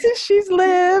places she's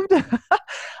lived.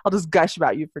 I'll just gush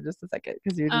about you for just a second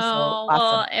because you're just so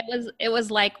awesome. Well, it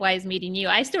was likewise meeting you.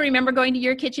 I still remember going to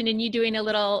your kitchen and you doing a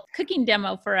little cooking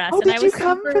demo for us. Oh, and did you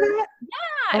come for that?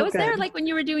 Yeah, I was there like when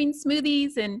you were doing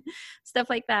smoothies and stuff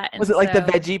like that. And was it like the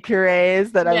veggie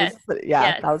purees that yes, I was?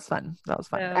 Yeah, that was fun. That was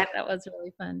fun. So that was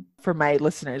really fun. For my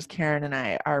listeners, Karen and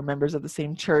I are members of the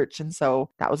same church. And so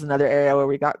that was another area where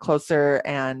we got closer,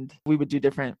 and we would do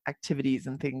different activities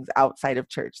and things outside of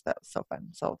church. That was so fun.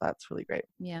 So that's really great.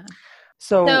 Yeah.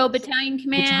 So battalion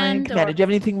command. Did you have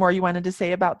anything more you wanted to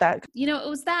say about that? It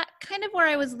was that kind of where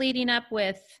I was leading up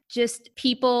with just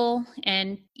people,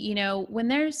 and when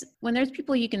there's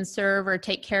people you can serve or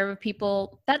take care of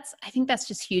people, I think that's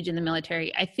just huge in the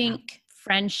military. I think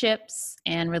friendships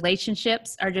and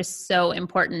relationships are just so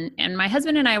important. And my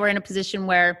husband and I were in a position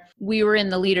where we were in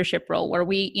the leadership role, where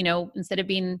we, instead of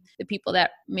being the people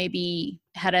that maybe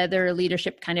had other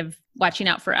leadership kind of watching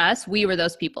out for us, we were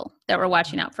those people that were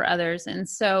watching out for others. And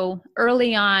so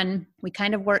early on, we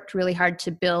kind of worked really hard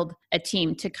to build a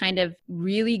team, to kind of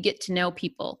really get to know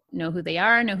people, know who they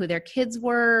are, know who their kids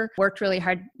were, worked really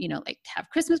hard, like to have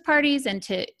Christmas parties and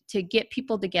to get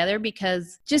people together,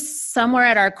 because just somewhere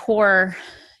at our core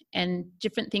and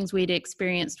different things we'd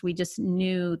experienced, we just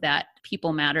knew that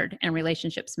people mattered and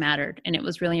relationships mattered, and it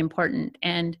was really important.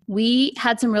 And we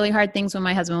had some really hard things when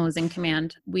my husband was in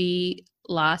command. We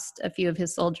lost a few of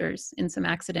his soldiers in some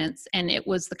accidents, and it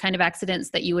was the kind of accidents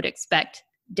that you would expect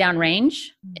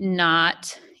downrange,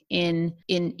 not in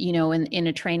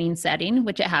a training setting,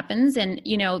 which it happens. And,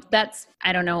 that's,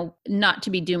 I don't know, not to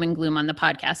be doom and gloom on the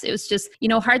podcast. It was just,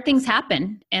 hard things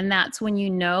happen. And that's when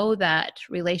that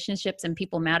relationships and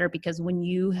people matter, because when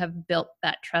you have built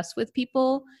that trust with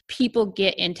people, people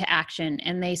get into action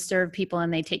and they serve people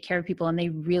and they take care of people and they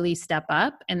really step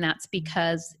up. And that's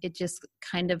because it just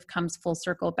kind of comes full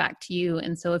circle back to you.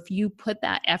 And so if you put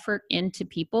that effort into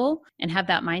people and have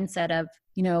that mindset of,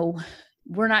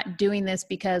 we're not doing this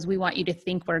because we want you to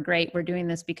think we're great. We're doing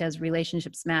this because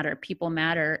relationships matter, people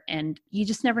matter, and you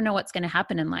just never know what's going to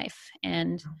happen in life.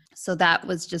 And so that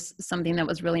was just something that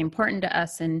was really important to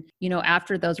us. And,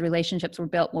 after those relationships were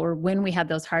built, or when we had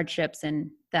those hardships,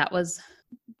 and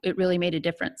it really made a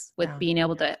difference with being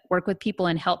able to work with people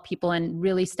and help people and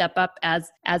really step up as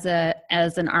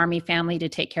an Army family to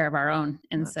take care of our own.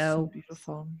 And That's so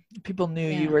beautiful. People knew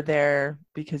you were there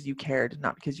because you cared,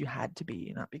 not because you had to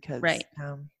be, not because,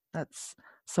 that's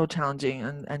so challenging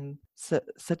and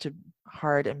such a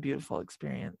hard and beautiful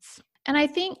experience. And I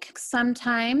think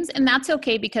sometimes, and that's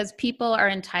okay, because people are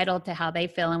entitled to how they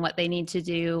feel and what they need to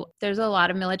do. There's a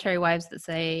lot of military wives that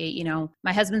say,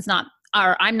 my husband's not,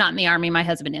 or I'm not in the Army, my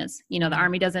husband is. The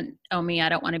Army doesn't own me. I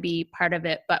don't want to be part of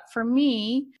it. But for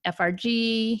me,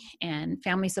 FRG and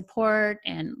family support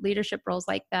and leadership roles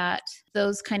like that,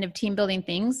 those kind of team building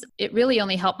things, it really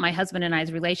only helped my husband and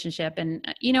I's relationship. And,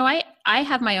 I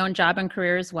have my own job and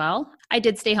career as well. I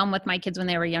did stay home with my kids when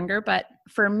they were younger, but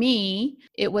for me,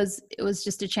 it was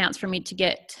just a chance for me to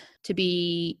get to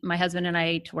be my husband and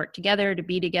I, to work together, to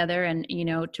be together, and,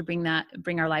 to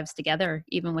bring our lives together,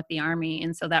 even with the Army.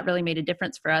 And so that really made a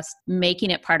difference for us,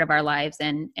 making it part of our lives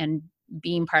and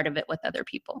being part of it with other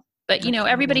people. But,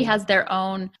 everybody has their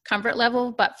own comfort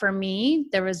level. But for me,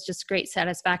 there was just great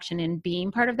satisfaction in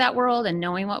being part of that world and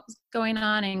knowing what was going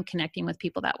on and connecting with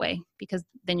people that way, because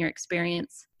then your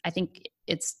experience, I think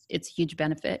it's a huge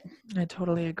benefit. I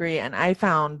totally agree. And I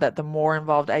found that the more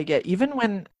involved I get, even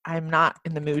when I'm not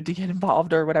in the mood to get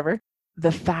involved or whatever,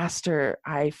 the faster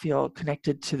I feel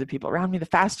connected to the people around me, the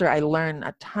faster I learn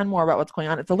a ton more about what's going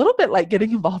on. It's a little bit like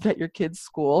getting involved at your kid's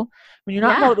school. When you're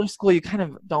not involved at their school, you kind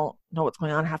of don't know what's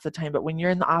going on half the time. But when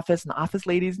you're in the office and the office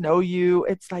ladies know you,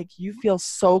 it's like you feel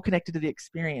so connected to the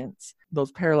experience,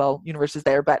 those parallel universes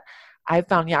there. But I've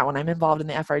found, when I'm involved in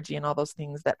the FRG and all those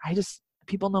things, that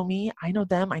people know me, I know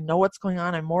them, I know what's going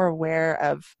on. I'm more aware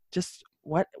of just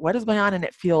what is going on, and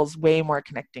it feels way more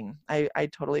connecting. I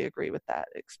totally agree with that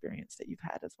experience that you've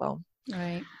had as well.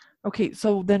 Right. Okay,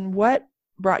 so then what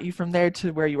brought you from there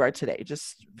to where you are today?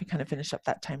 Just to kind of finish up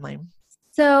that timeline.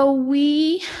 So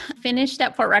we finished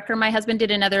at Fort Rucker. My husband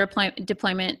did another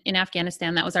deployment in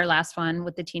Afghanistan. That was our last one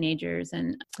with the teenagers.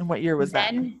 And what year was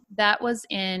that? That was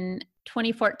in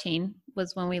 2014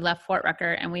 was when we left Fort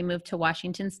Rucker and we moved to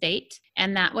Washington State.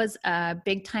 And that was a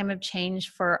big time of change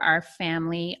for our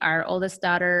family. Our oldest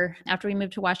daughter, after we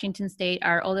moved to Washington State,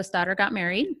 our oldest daughter got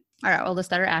married, our oldest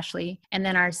daughter, Ashley. And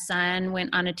then our son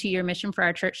went on a 2-year mission for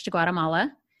our church to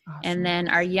Guatemala. Awesome. And then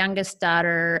our youngest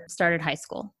daughter started high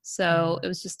school. So it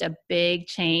was just a big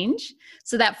change.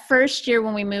 So that first year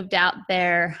when we moved out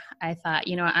there, I thought,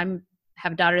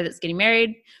 have a daughter that's getting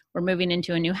married. We're moving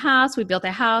into a new house. We built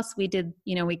a house. We did,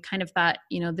 we kind of thought,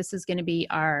 this is going to be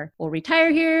we'll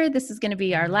retire here. This is going to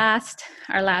be our last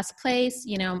place.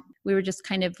 We were just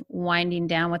kind of winding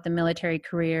down with the military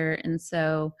career. And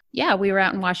so, we were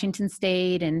out in Washington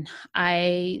State and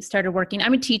I started working.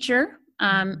 I'm a teacher.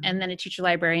 And then a teacher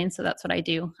librarian. So that's what I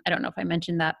do. I don't know if I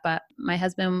mentioned that, but my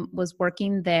husband was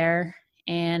working there.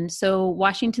 And so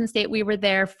Washington State, we were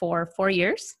there for 4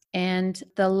 years. And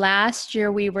the last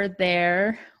year we were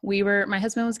there, my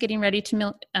husband was getting ready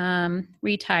to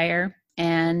retire.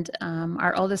 And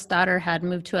our oldest daughter had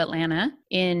moved to Atlanta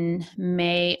in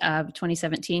May of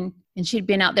 2017. And she'd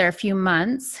been out there a few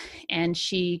months and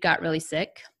she got really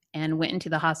sick and went into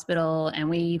the hospital, and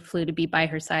we flew to be by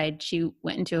her side. She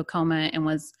went into a coma and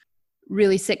was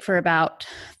really sick for about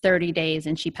 30 days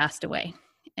and she passed away.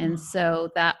 And so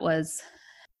that was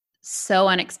so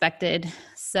unexpected.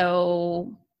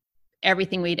 So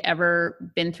everything we'd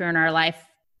ever been through in our life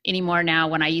anymore now,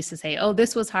 when I used to say, oh,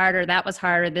 this was hard or that was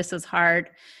hard or this was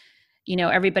hard,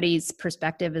 everybody's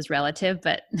perspective is relative,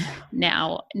 but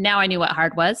now I knew what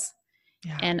hard was.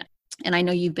 Yeah. And I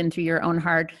know you've been through your own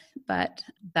hard, but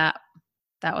that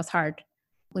was hard,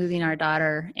 losing our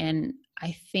daughter. And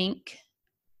I think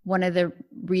one of the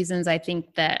reasons I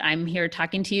think that I'm here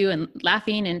talking to you and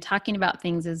laughing and talking about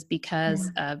things is because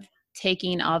of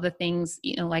taking all the things,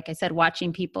 like I said,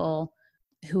 watching people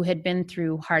who had been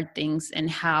through hard things and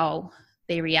how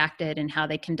they reacted and how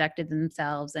they conducted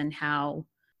themselves and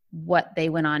what they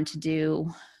went on to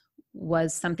do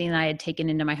was something that I had taken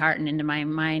into my heart and into my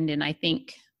mind. And I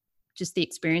think just the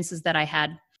experiences that I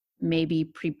had maybe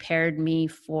prepared me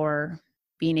for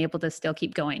being able to still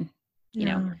keep going. You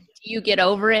know, do you get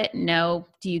over it? No.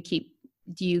 Do you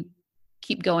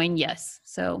keep going? Yes.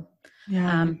 So,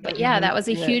 but yeah, that was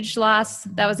a huge loss.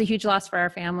 That was a huge loss for our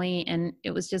family. And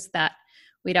it was just that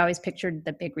we'd always pictured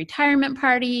the big retirement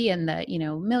party and the, you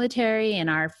know, military and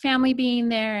our family being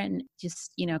there, and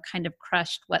just, you know, kind of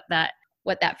crushed what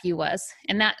that view was.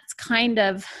 And that's kind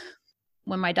of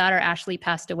when my daughter Ashley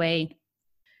passed away,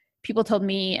 people told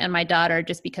me and my daughter,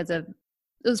 just because of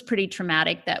it was pretty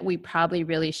traumatic, that we probably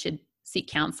really should seek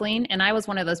counseling. And I was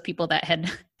one of those people that had,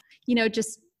 you know,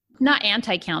 just not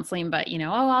anti-counseling, but, you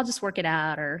know, oh, I'll just work it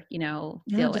out, or, you know,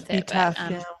 deal with it. Tough,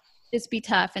 just be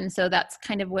tough. And so that's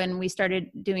kind of when we started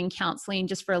doing counseling,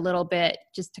 just for a little bit,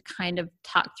 just to kind of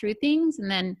talk through things.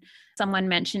 And then someone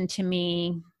mentioned to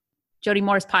me Jody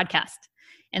Moore's podcast.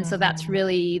 And so that's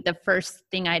really the first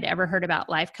thing I'd ever heard about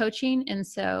life coaching. And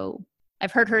so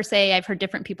I've heard her say, I've heard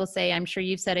different people say, I'm sure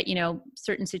you've said it, you know,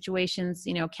 certain situations,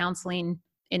 you know, counseling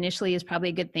initially is probably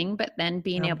a good thing, but then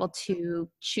being able to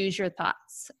choose your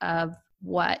thoughts of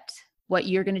what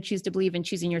you're going to choose to believe, and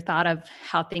choosing your thought of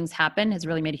how things happen has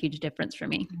really made a huge difference for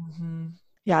me.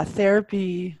 Yeah.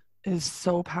 Therapy is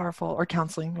so powerful, or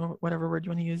counseling, or whatever word you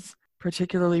want to use,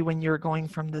 particularly when you're going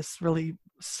from this really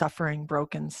suffering,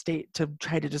 broken state to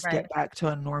try to just get back to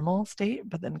a normal state.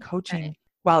 But then coaching,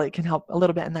 while it can help a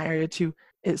little bit in that area too,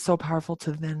 it's so powerful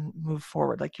to then move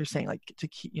forward. Like you're saying, like to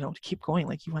keep going,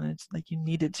 like you wanted, like you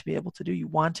needed to be able to do, you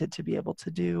wanted to be able to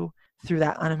do through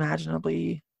that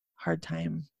unimaginably hard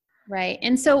time. Right.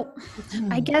 And so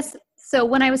I guess, so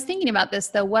when I was thinking about this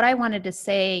though, what I wanted to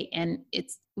say, and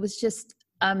it was just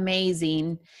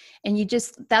amazing. And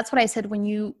that's what I said, when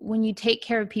you take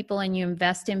care of people and you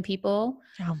invest in people.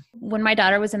 When my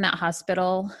daughter was in that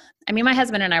hospital, I mean, my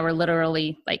husband and I were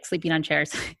literally like sleeping on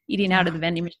chairs, eating out of the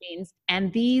vending machines.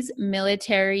 And these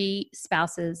military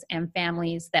spouses and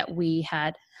families that we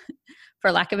had,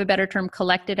 for lack of a better term,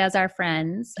 collected as our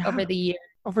friends over the year.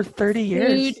 Over 30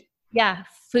 years.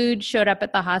 Food showed up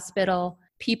at the hospital.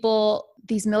 People,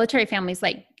 these military families,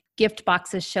 like gift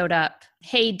boxes showed up.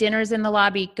 Hey, dinner's in the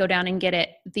lobby, go down and get it.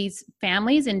 These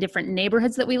families in different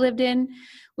neighborhoods that we lived in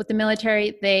with the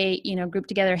military, they, you know, grouped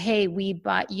together. Hey, we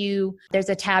bought you, there's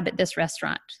a tab at this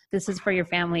restaurant. This is for your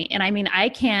family. And I mean, I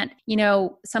can't, you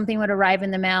know, something would arrive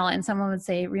in the mail and someone would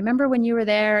say, remember when you were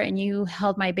there and you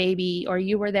held my baby, or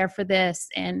you were there for this,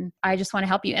 and I just want to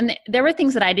help you. And there were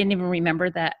things that I didn't even remember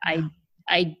that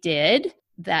I did,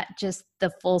 that just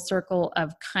the full circle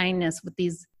of kindness with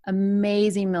these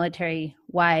amazing military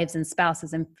wives and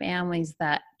spouses and families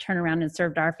that turn around and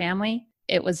served our family.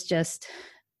 It was just,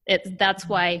 that's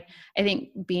why I think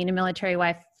being a military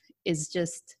wife is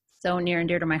just so near and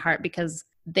dear to my heart, because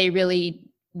we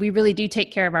really do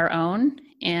take care of our own.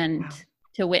 And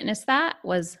to witness that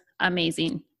was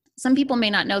amazing. Some people may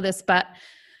not know this, but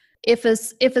if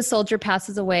a soldier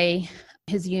passes away,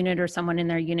 his unit or someone in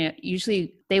their unit,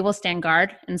 usually they will stand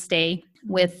guard and stay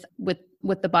with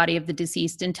the body of the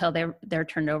deceased until they're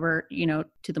turned over, you know,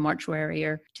 to the mortuary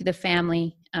or to the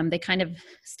family. They kind of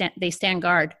stand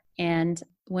guard. And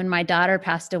when my daughter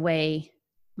passed away,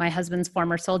 my husband's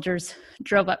former soldiers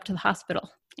drove up to the hospital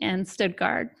and stood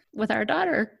guard with our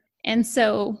daughter. And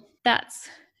so that's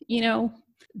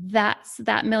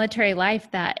that military life,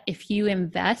 that if you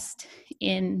invest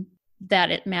in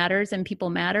that, it matters and people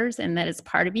matters and that it's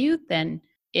part of you, then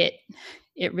it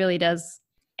really does.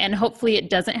 And hopefully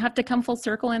it doesn't have to come full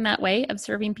circle in that way of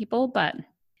serving people, but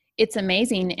it's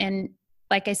amazing. And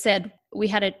like I said, we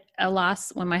had a loss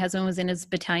when my husband was in his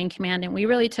battalion command, and we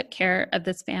really took care of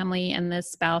this family and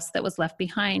this spouse that was left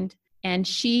behind. And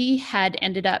she had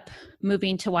ended up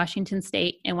moving to Washington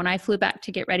State. And when I flew back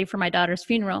to get ready for my daughter's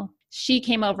funeral, she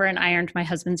came over and ironed my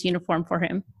husband's uniform for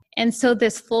him. And so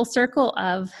this full circle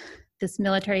of this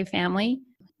military family,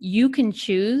 you can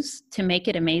choose to make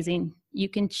it amazing. You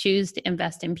can choose to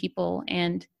invest in people,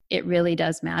 and it really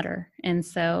does matter. And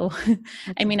so,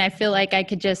 I mean, I feel like I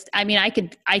could just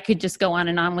go on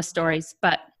and on with stories,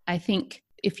 but I think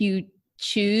if you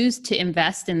choose to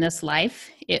invest in this life,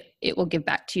 it will give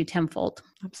back to you tenfold.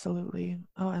 Absolutely.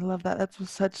 Oh, I love that.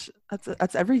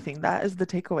 That's everything. That is the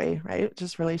takeaway, right?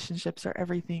 Just relationships are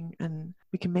everything, and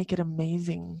we can make it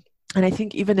amazing. And I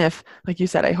think even if, like you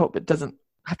said, I hope it doesn't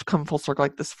have to come full circle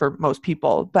like this for most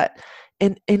people, but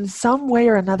in some way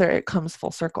or another, it comes full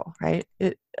circle, right?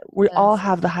 We all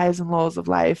have the highs and lows of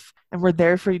life, and we're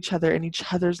there for each other in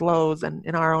each other's lows and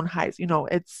in our own highs. You know,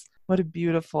 it's what a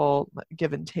beautiful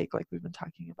give and take, like we've been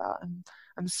talking about. And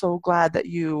I'm so glad that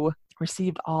you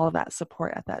received all of that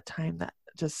support at that time. That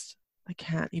just I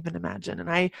can't even imagine. And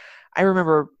I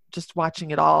remember just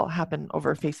watching it all happen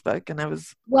over Facebook, and I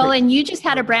was Well, and you just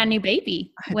had a brand new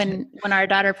baby I did. when our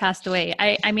daughter passed away.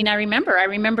 I mean, I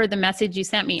remember the message you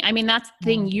sent me. I mean, that's the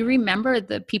thing. You remember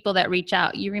the people that reach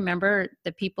out. You remember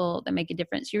the people that make a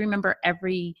difference. You remember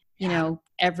every,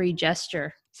 every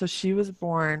gesture. So she was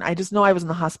born, I just know I was in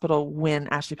the hospital when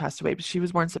Ashley passed away, but she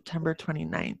was born September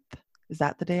 29th. Is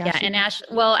that the day Ashley? Yeah,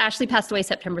 and Ashley passed away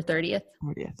September 30th.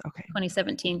 30th. Okay.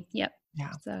 2017. Yep.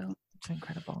 Yeah. So it's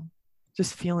incredible.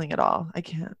 Just feeling it all. I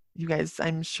can't. You guys,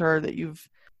 I'm sure that you've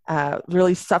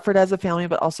really suffered as a family,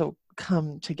 but also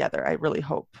come together. I really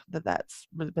hope that that's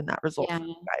been that result for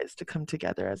you guys to come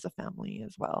together as a family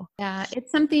as well. Yeah,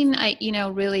 it's something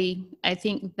really, I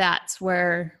think that's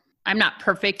where I'm not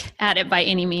perfect at it by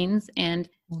any means. And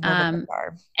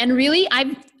really,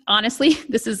 honestly,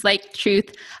 this is like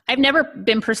truth. I've never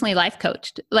been personally life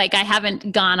coached. Like I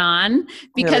haven't gone on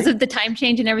because of the time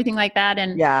change and everything like that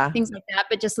and things like that.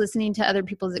 But just listening to other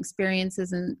people's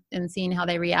experiences and seeing how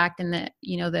they react and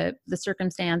the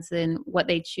circumstance and what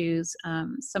they choose.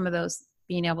 Some of those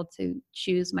being able to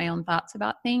choose my own thoughts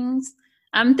about things.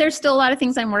 There's still a lot of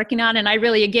things I'm working on. And I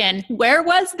really, again, where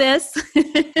was this?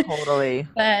 Totally.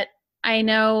 But I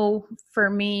know for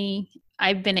me,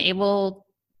 I've been able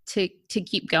to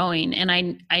keep going. And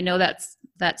I know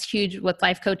that's huge with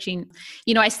life coaching.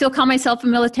 I still call myself a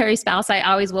military spouse. I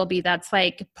always will be. That's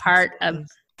like part of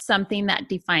something that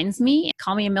defines me.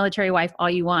 Call me a military wife all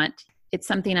you want. It's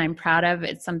something I'm proud of.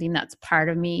 It's something that's part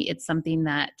of me. It's something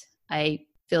that I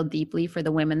feel deeply for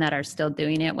the women that are still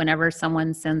doing it. Whenever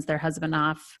someone sends their husband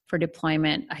off for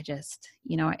deployment, I just,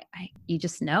 you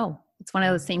just know. It's one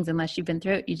of those things, unless you've been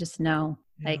through it, you just know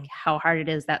like how hard it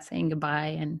is, that saying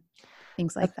goodbye and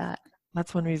things like that.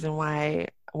 That's one reason why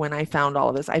when I found all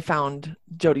of this, I found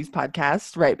Jody's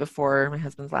podcast right before my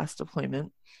husband's last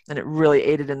deployment. And it really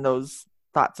aided in those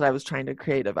thoughts that I was trying to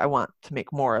create of, I want to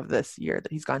make more of this year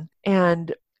that he's gone.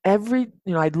 And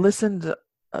I'd listened to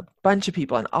a bunch of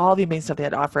people and all the amazing stuff they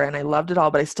had to offer. And I loved it all,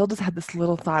 but I still just had this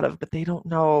little thought of, but they don't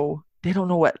know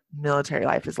what military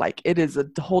life is like. It is a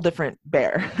whole different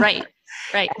bear. Right.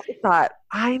 I thought,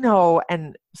 I know.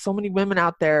 And so many women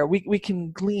out there, we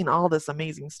can glean all this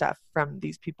amazing stuff from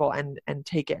these people and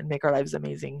take it and make our lives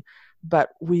amazing. But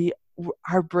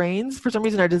our brains, for some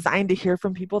reason, are designed to hear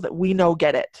from people that we know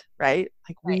get it, right?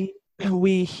 Like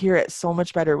we hear it so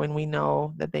much better when we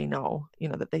know that they know,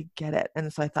 that they get it.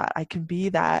 And so I thought I can be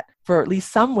that for at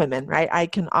least some women, right? I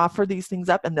can offer these things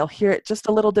up and they'll hear it just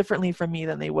a little differently from me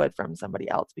than they would from somebody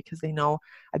else because they know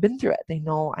I've been through it. They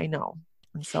know I know.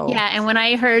 And so and when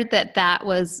I heard that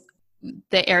was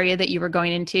the area that you were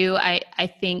going into, I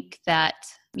think that,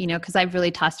 because I've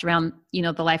really tossed around,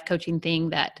 the life coaching thing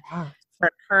that for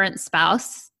a current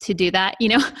spouse to do that,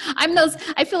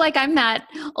 I feel like I'm that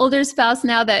older spouse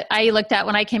now that I looked at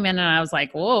when I came in and I was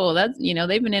like, whoa, that's,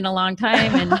 they've been in a long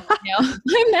time. And,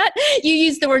 I'm not, you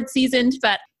use the word seasoned,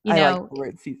 but I like the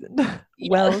word seasoned.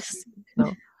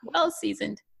 Well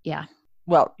seasoned. Yeah.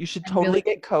 Well, you should totally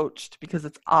get coached because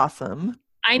it's awesome.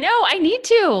 I know. I need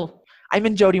to. I'm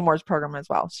in Jody Moore's program as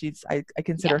well. I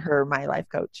consider her my life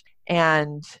coach.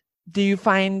 And I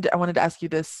wanted to ask you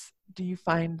this, do you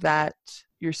find that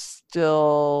you're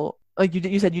still, like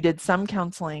you said, you did some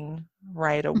counseling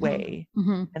right away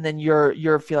and then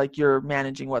you're feel like you're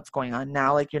managing what's going on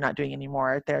now? Like you're not doing any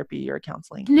more therapy or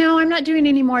counseling? No, I'm not doing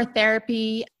any more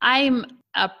therapy.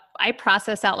 I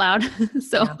process out loud.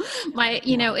 So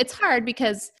it's hard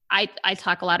because I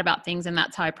talk a lot about things and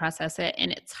that's how I process it.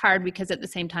 And it's hard because at the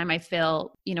same time I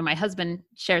feel, my husband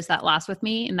shares that loss with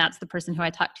me and that's the person who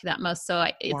I talk to that most. So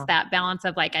it's that balance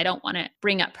of like, I don't want to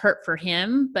bring up hurt for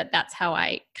him, but that's how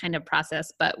I kind of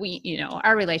process. But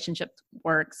our relationship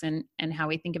works and how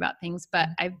we think about things, but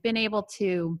I've been able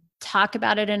to talk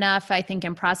about it enough, I think,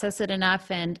 and process it enough.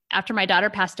 And after my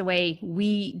daughter passed away,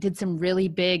 we did some really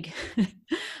big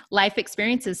life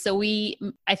experiences. So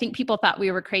I think people thought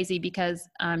we were crazy because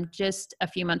just a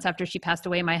few months after she passed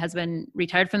away, my husband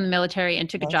retired from the military and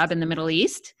took a job in the Middle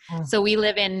East. So we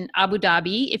live in Abu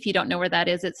Dhabi. If you don't know where that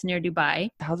is, it's near Dubai.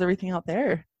 How's everything out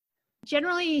there?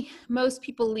 Generally, most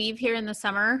people leave here in the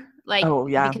summer,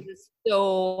 because it's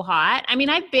so hot. I mean,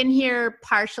 I've been here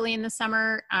partially in the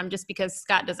summer, just because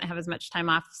Scott doesn't have as much time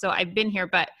off. So I've been here,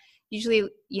 but usually,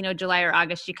 July or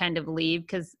August, you kind of leave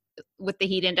because with the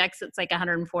heat index, it's like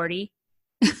 140.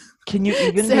 Can you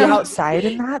even be outside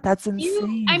in that? That's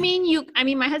insane.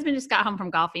 My husband just got home from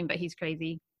golfing, but he's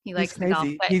crazy. He likes to golf,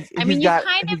 but he's got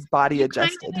his body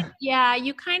adjusted.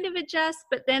 You kind of adjust,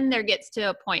 but then there gets to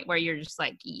a point where you're just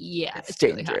like, it's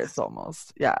dangerous really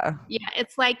almost. Yeah. Yeah.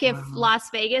 It's like if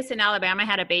Las Vegas and Alabama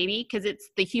had a baby, because it's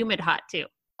the humid hot too.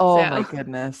 Oh my So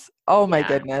goodness. Oh my yeah,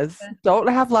 goodness. Don't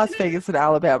have Las Vegas and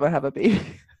Alabama have a baby.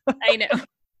 I know.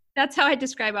 That's how I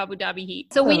describe Abu Dhabi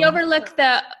heat. So we Oh. overlook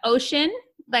the ocean,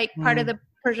 like part of Mm. the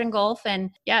Persian Gulf. And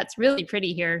yeah, it's really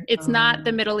pretty here. It's not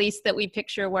the Middle East that we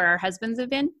picture where our husbands have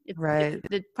been. It's Right.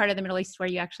 the part of the Middle East where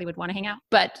you actually would want to hang out.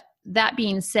 But that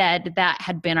being said, that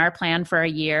had been our plan for a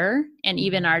year. And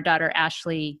even our daughter,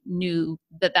 Ashley, knew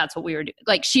that that's what we were doing.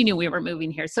 Like she knew we were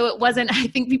moving here. So it wasn't, I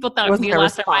think people It thought wasn't we a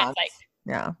lost our minds. response. Like,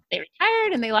 Yeah. they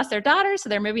retired and they lost their daughter, so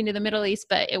they're moving to the Middle East.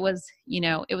 But it was,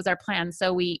 it was our plan.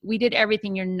 So we did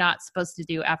everything you're not supposed to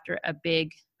do after a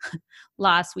big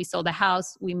loss. We sold a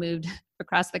house. We moved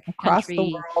across the Across the country.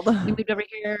 We world. moved over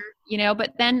here,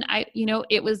 But then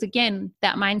it was again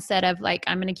that mindset of like,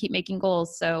 I'm going to keep making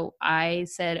goals. So I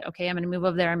said, okay, I'm going to move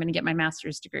over there. I'm going to get my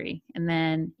master's degree, and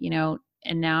then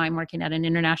and now I'm working at an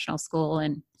international school.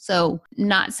 And so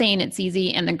not saying it's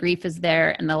easy, and the grief is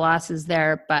there and the loss is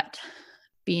there, but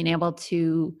being able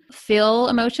to feel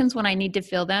emotions when I need to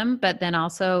feel them, but then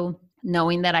also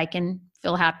knowing that I can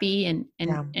feel happy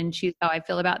and choose how I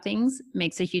feel about things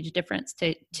makes a huge difference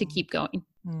to keep going.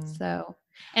 So,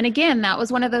 and again, that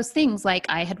was one of those things, like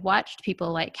I had watched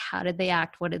people, like, how did they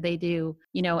act? What did they do?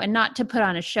 And not to put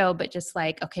on a show, but just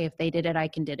like, okay, if they did it, I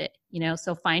can did it,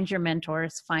 so find your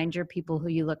mentors, find your people who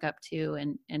you look up to.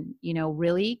 And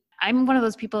really, I'm one of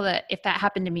those people that if that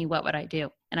happened to me, what would I do?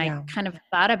 And I kind of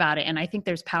thought about it. And I think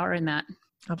there's power in that.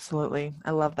 Absolutely.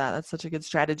 I love that. That's such a good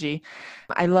strategy.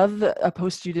 I love a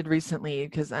post you did recently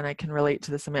and I can relate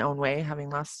to this in my own way, having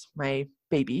lost my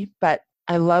baby, but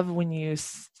I love when you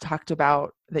talked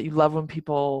about that you love when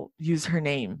people use her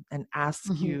name and ask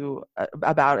you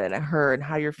about it and her and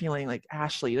how you're feeling, like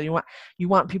Ashley. You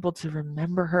want people to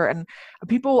remember her, and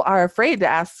people are afraid to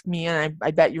ask me, and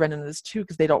I bet you run into this too,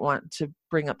 because they don't want to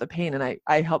bring up the pain. And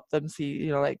I help them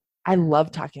see, like, I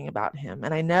love talking about him,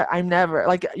 and I'm never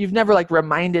like, you've never like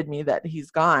reminded me that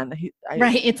he's gone.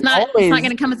 Right. It's not going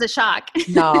to come as a shock.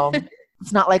 No.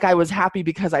 It's not like I was happy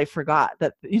because I forgot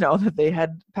that, that they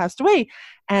had passed away.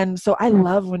 And so I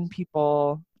love when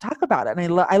people talk about it.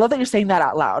 And I love that you're saying that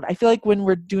out loud. I feel like when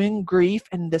we're doing grief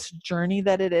and this journey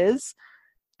that it is,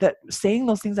 that saying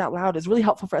those things out loud is really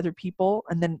helpful for other people.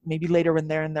 And then maybe later when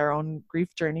they're in their own grief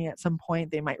journey, at some point,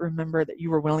 they might remember that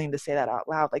you were willing to say that out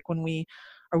loud. Like when we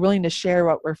are willing to share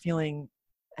what we're feeling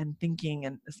and thinking,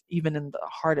 and even in the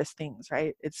hardest things,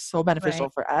 right? It's so beneficial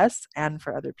for us and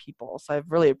for other people. So I've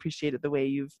really appreciated the way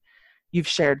you've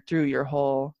shared through your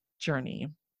whole journey.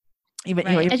 Even,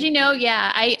 as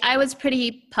I was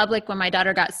pretty public when my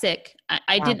daughter got sick.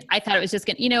 I thought it was just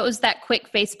gonna, it was that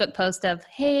quick Facebook post of,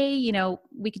 hey,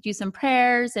 we could use some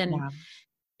prayers. And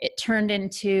it turned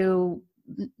into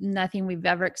nothing we've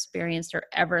ever experienced or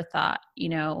ever thought,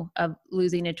 of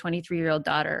losing a 23-year-old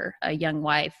daughter, a young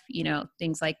wife,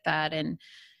 things like that. And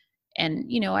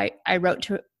I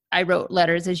wrote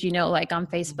letters, as like on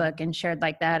Facebook, and shared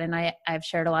like that. And I've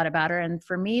shared a lot about her. And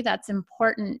for me, that's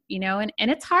important, and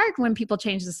it's hard when people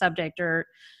change the subject or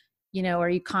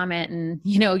you comment and,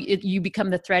 you become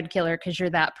the thread killer because you're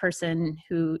that person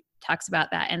who talks about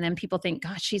that. And then people think,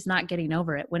 gosh, she's not getting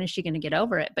over it. When is she going to get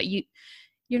over it? But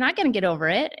you're not going to get over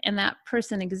it. And that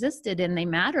person existed and they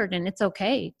mattered, and it's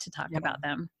okay to talk about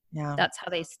them. Yeah. That's how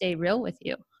they stay real with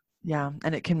you. Yeah.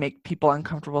 And it can make people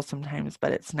uncomfortable sometimes,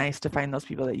 but it's nice to find those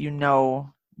people that you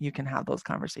can have those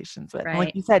conversations with. Right. And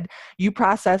like you said, you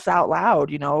process out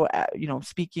loud,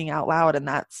 speaking out loud, and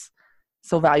that's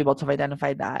so valuable to have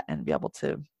identified that and be able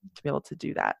to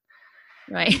do that.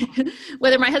 Right.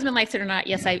 Whether my husband likes it or not.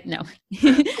 Yes, I know.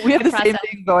 We have the same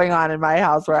thing going on in my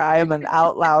house, where I am an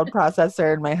out loud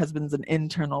processor and my husband's an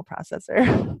internal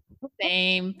processor.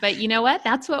 Same. But you know what?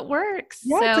 That's what works.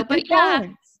 Yeah, so, but yeah.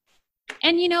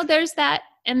 And there's that.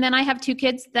 And then I have 2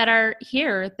 kids that are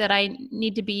here that I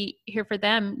need to be here for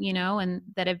them, and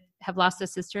that have lost a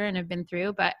sister and have been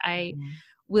through. But I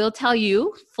will tell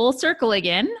you, full circle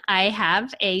again, I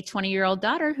have a 20-year-old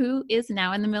daughter who is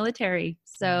now in the military.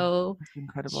 So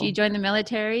she joined the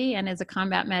military and is a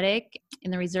combat medic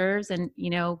in the reserves. And,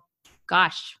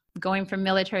 going from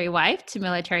military wife to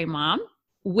military mom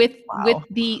with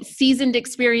the seasoned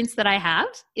experience that I have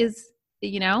is,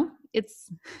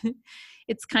 it's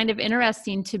kind of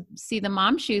interesting to see the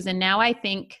mom shoes. And now I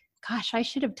think, gosh, I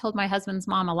should have told my husband's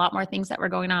mom a lot more things that were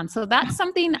going on. So that's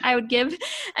something I would give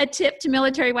a tip to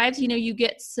military wives. You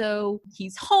get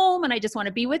he's home and I just want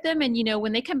to be with him. And,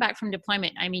 when they come back from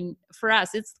deployment, I mean, for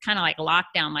us, it's kind of like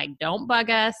lockdown, like don't bug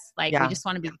us. Like we just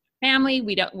want to be family.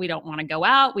 We don't want to go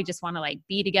out. We just want to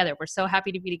be together. We're so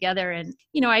happy to be together. And,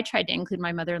 I tried to include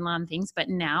my mother-in-law in things, but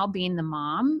now being the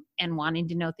mom and wanting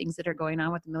to know things that are going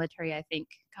on with the military, I think,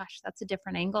 gosh, that's a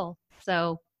different angle.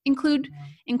 So include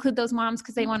those moms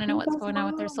because they want to know what's going on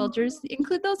with their soldiers.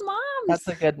 Include those moms.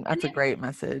 That's a great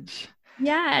message.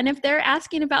 Yeah. And if they're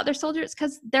asking about their soldiers,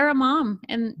 because they're a mom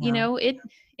and,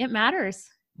 it matters.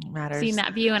 It matters. Seeing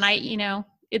that view. And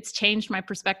it's changed my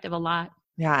perspective a lot.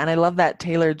 Yeah. And I love that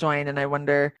Taylor joined. And I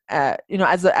wonder,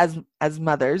 as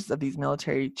mothers of these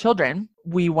military children,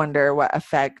 we wonder what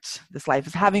effect this life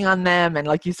is having on them. And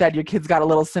like you said, your kids got a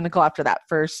little cynical after that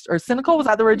first, or cynical, was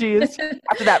that the word you used?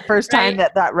 After that first time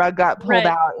that rug got pulled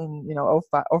out in,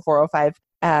 04, 05.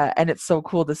 And it's so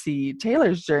cool to see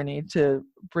Taylor's journey to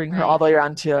bring her all the way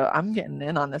around to, I'm getting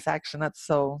in on this action. That's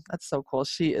so cool.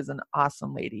 She is an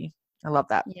awesome lady. I love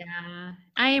that. Yeah.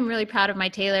 I am really proud of my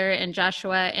Taylor and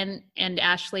Joshua and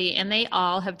Ashley. And they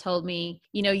all have told me,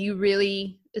 you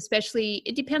really, especially,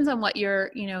 it depends on what your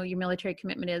military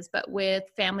commitment is, but with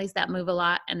families that move a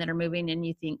lot and that are moving and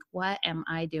you think, what am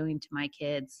I doing to my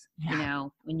kids? Yeah.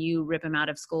 When you rip them out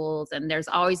of schools, and there's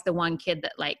always the one kid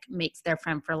that like makes their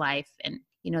friend for life. And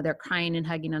they're crying and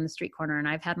hugging on the street corner. And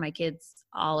I've had my kids,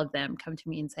 all of them, come to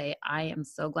me and say, I am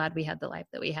so glad we had the life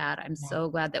that we had. I'm so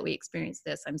glad that we experienced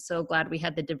this. I'm so glad we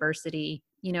had the diversity,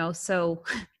 so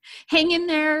hang in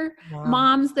there,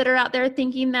 moms that are out there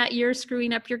thinking that you're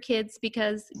screwing up your kids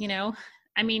because,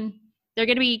 they're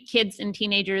going to be kids and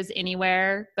teenagers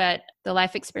anywhere, but the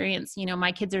life experience,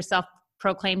 my kids are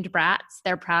self-proclaimed brats.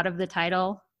 They're proud of the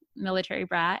title, military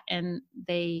brat, and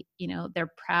they're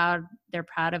proud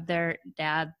of their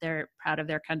dad, they're proud of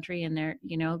their country, and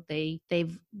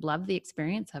they've loved the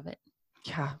experience of it.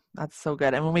 Yeah, that's so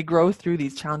good. And when we grow through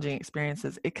these challenging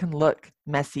experiences, it can look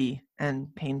messy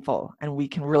and painful, and we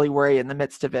can really worry in the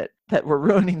midst of it that we're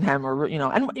ruining them, or and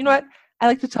you know what, I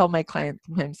like to tell my clients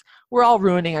sometimes, we're all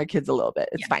ruining our kids a little bit.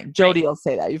 It's fine. Jody will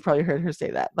say that. You've probably heard her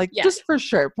say that. Just for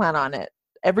sure, plan on it.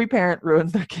 Every parent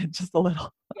ruins their kid just a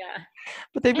little. Yeah.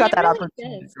 But they've got that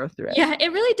opportunity to grow through it. Yeah,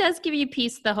 it really does give you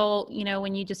peace, the whole,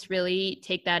 when you just really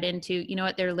take that into,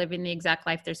 they're living the exact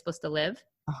life they're supposed to live.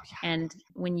 Oh, yeah. And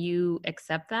when you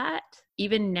accept that,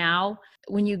 even now,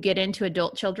 when you get into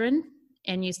adult children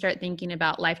and you start thinking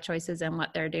about life choices and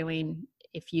what they're doing,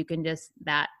 if you can just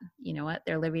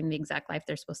they're living the exact life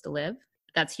they're supposed to live.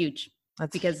 That's huge.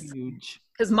 That's huge.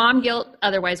 Because mom guilt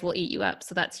otherwise will eat you up.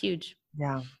 So that's huge.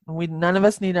 Yeah. And none of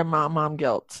us need our mom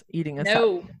guilt eating us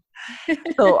up.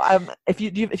 So if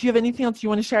you have anything else you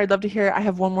want to share, I'd love to hear it. I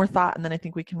have one more thought and then I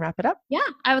think we can wrap it up. Yeah,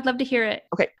 I would love to hear it.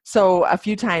 Okay. So a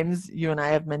few times you and I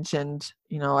have mentioned,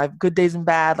 I have good days and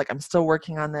bad, like I'm still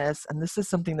working on this. And this is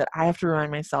something that I have to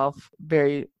remind myself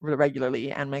very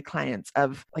regularly and my clients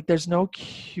of, like, there's no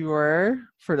cure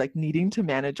for like needing to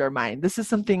manage our mind. This is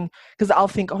something, because I'll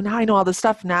think, oh, now I know all this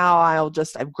stuff. Now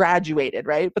I've graduated,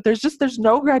 right? But there's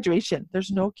no graduation.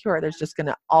 There's no cure. There's just going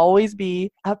to always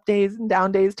be up days and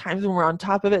down days, times when we're on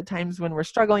top of it, times when we're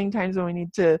struggling, times when we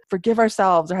need to forgive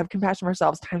ourselves or have compassion for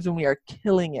ourselves, times when we are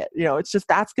killing it. It's just,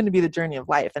 that's going to be the journey of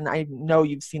life. And I know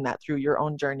you've seen that through your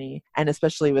own journey. And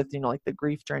especially with, like the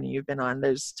grief journey you've been on,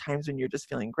 there's times when you're just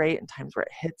feeling great and times where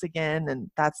it hits again. And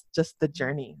that's just the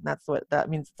journey. That's what that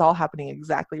means. It's all happening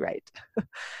exactly right.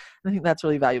 I think that's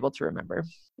really valuable to remember.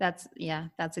 That's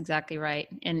exactly right.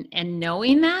 And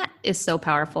knowing that is so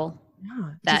powerful.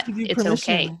 Yeah, that it's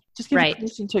okay. Just give you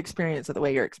permission to experience it the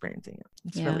way you're experiencing it.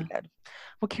 It's really good.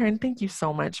 Well, Karen, thank you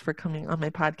so much for coming on my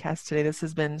podcast today. This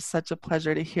has been such a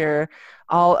pleasure to hear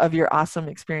all of your awesome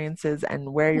experiences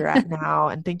and where you're at now.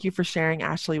 And thank you for sharing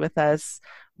Ashley with us.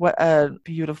 What a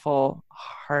beautiful,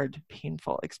 hard,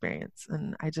 painful experience.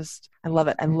 And I love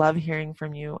it. I love hearing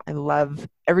from you. I love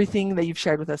everything that you've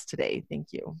shared with us today.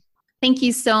 Thank you. Thank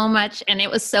you so much. And it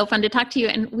was so fun to talk to you.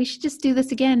 And we should just do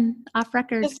this again off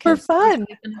record. Just for fun.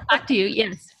 Talk to you.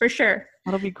 Yes, for sure.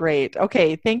 That'll be great.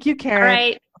 Okay. Thank you, Karen. All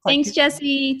right. Thanks,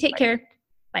 Jessie. Take care.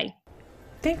 Bye.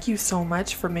 Thank you so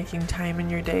much for making time in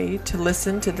your day to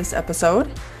listen to this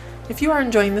episode. If you are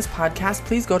enjoying this podcast,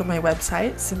 please go to my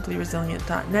website,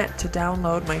 simplyresilient.net, to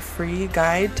download my free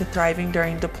guide to thriving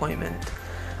during deployment.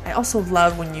 I also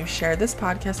love when you share this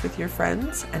podcast with your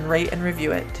friends and rate and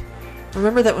review it.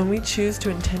 Remember that when we choose to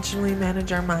intentionally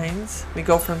manage our minds, we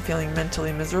go from feeling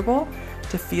mentally miserable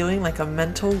to feeling like a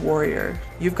mental warrior.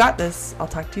 You've got this. I'll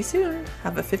talk to you soon.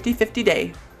 Have a 50-50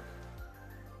 day.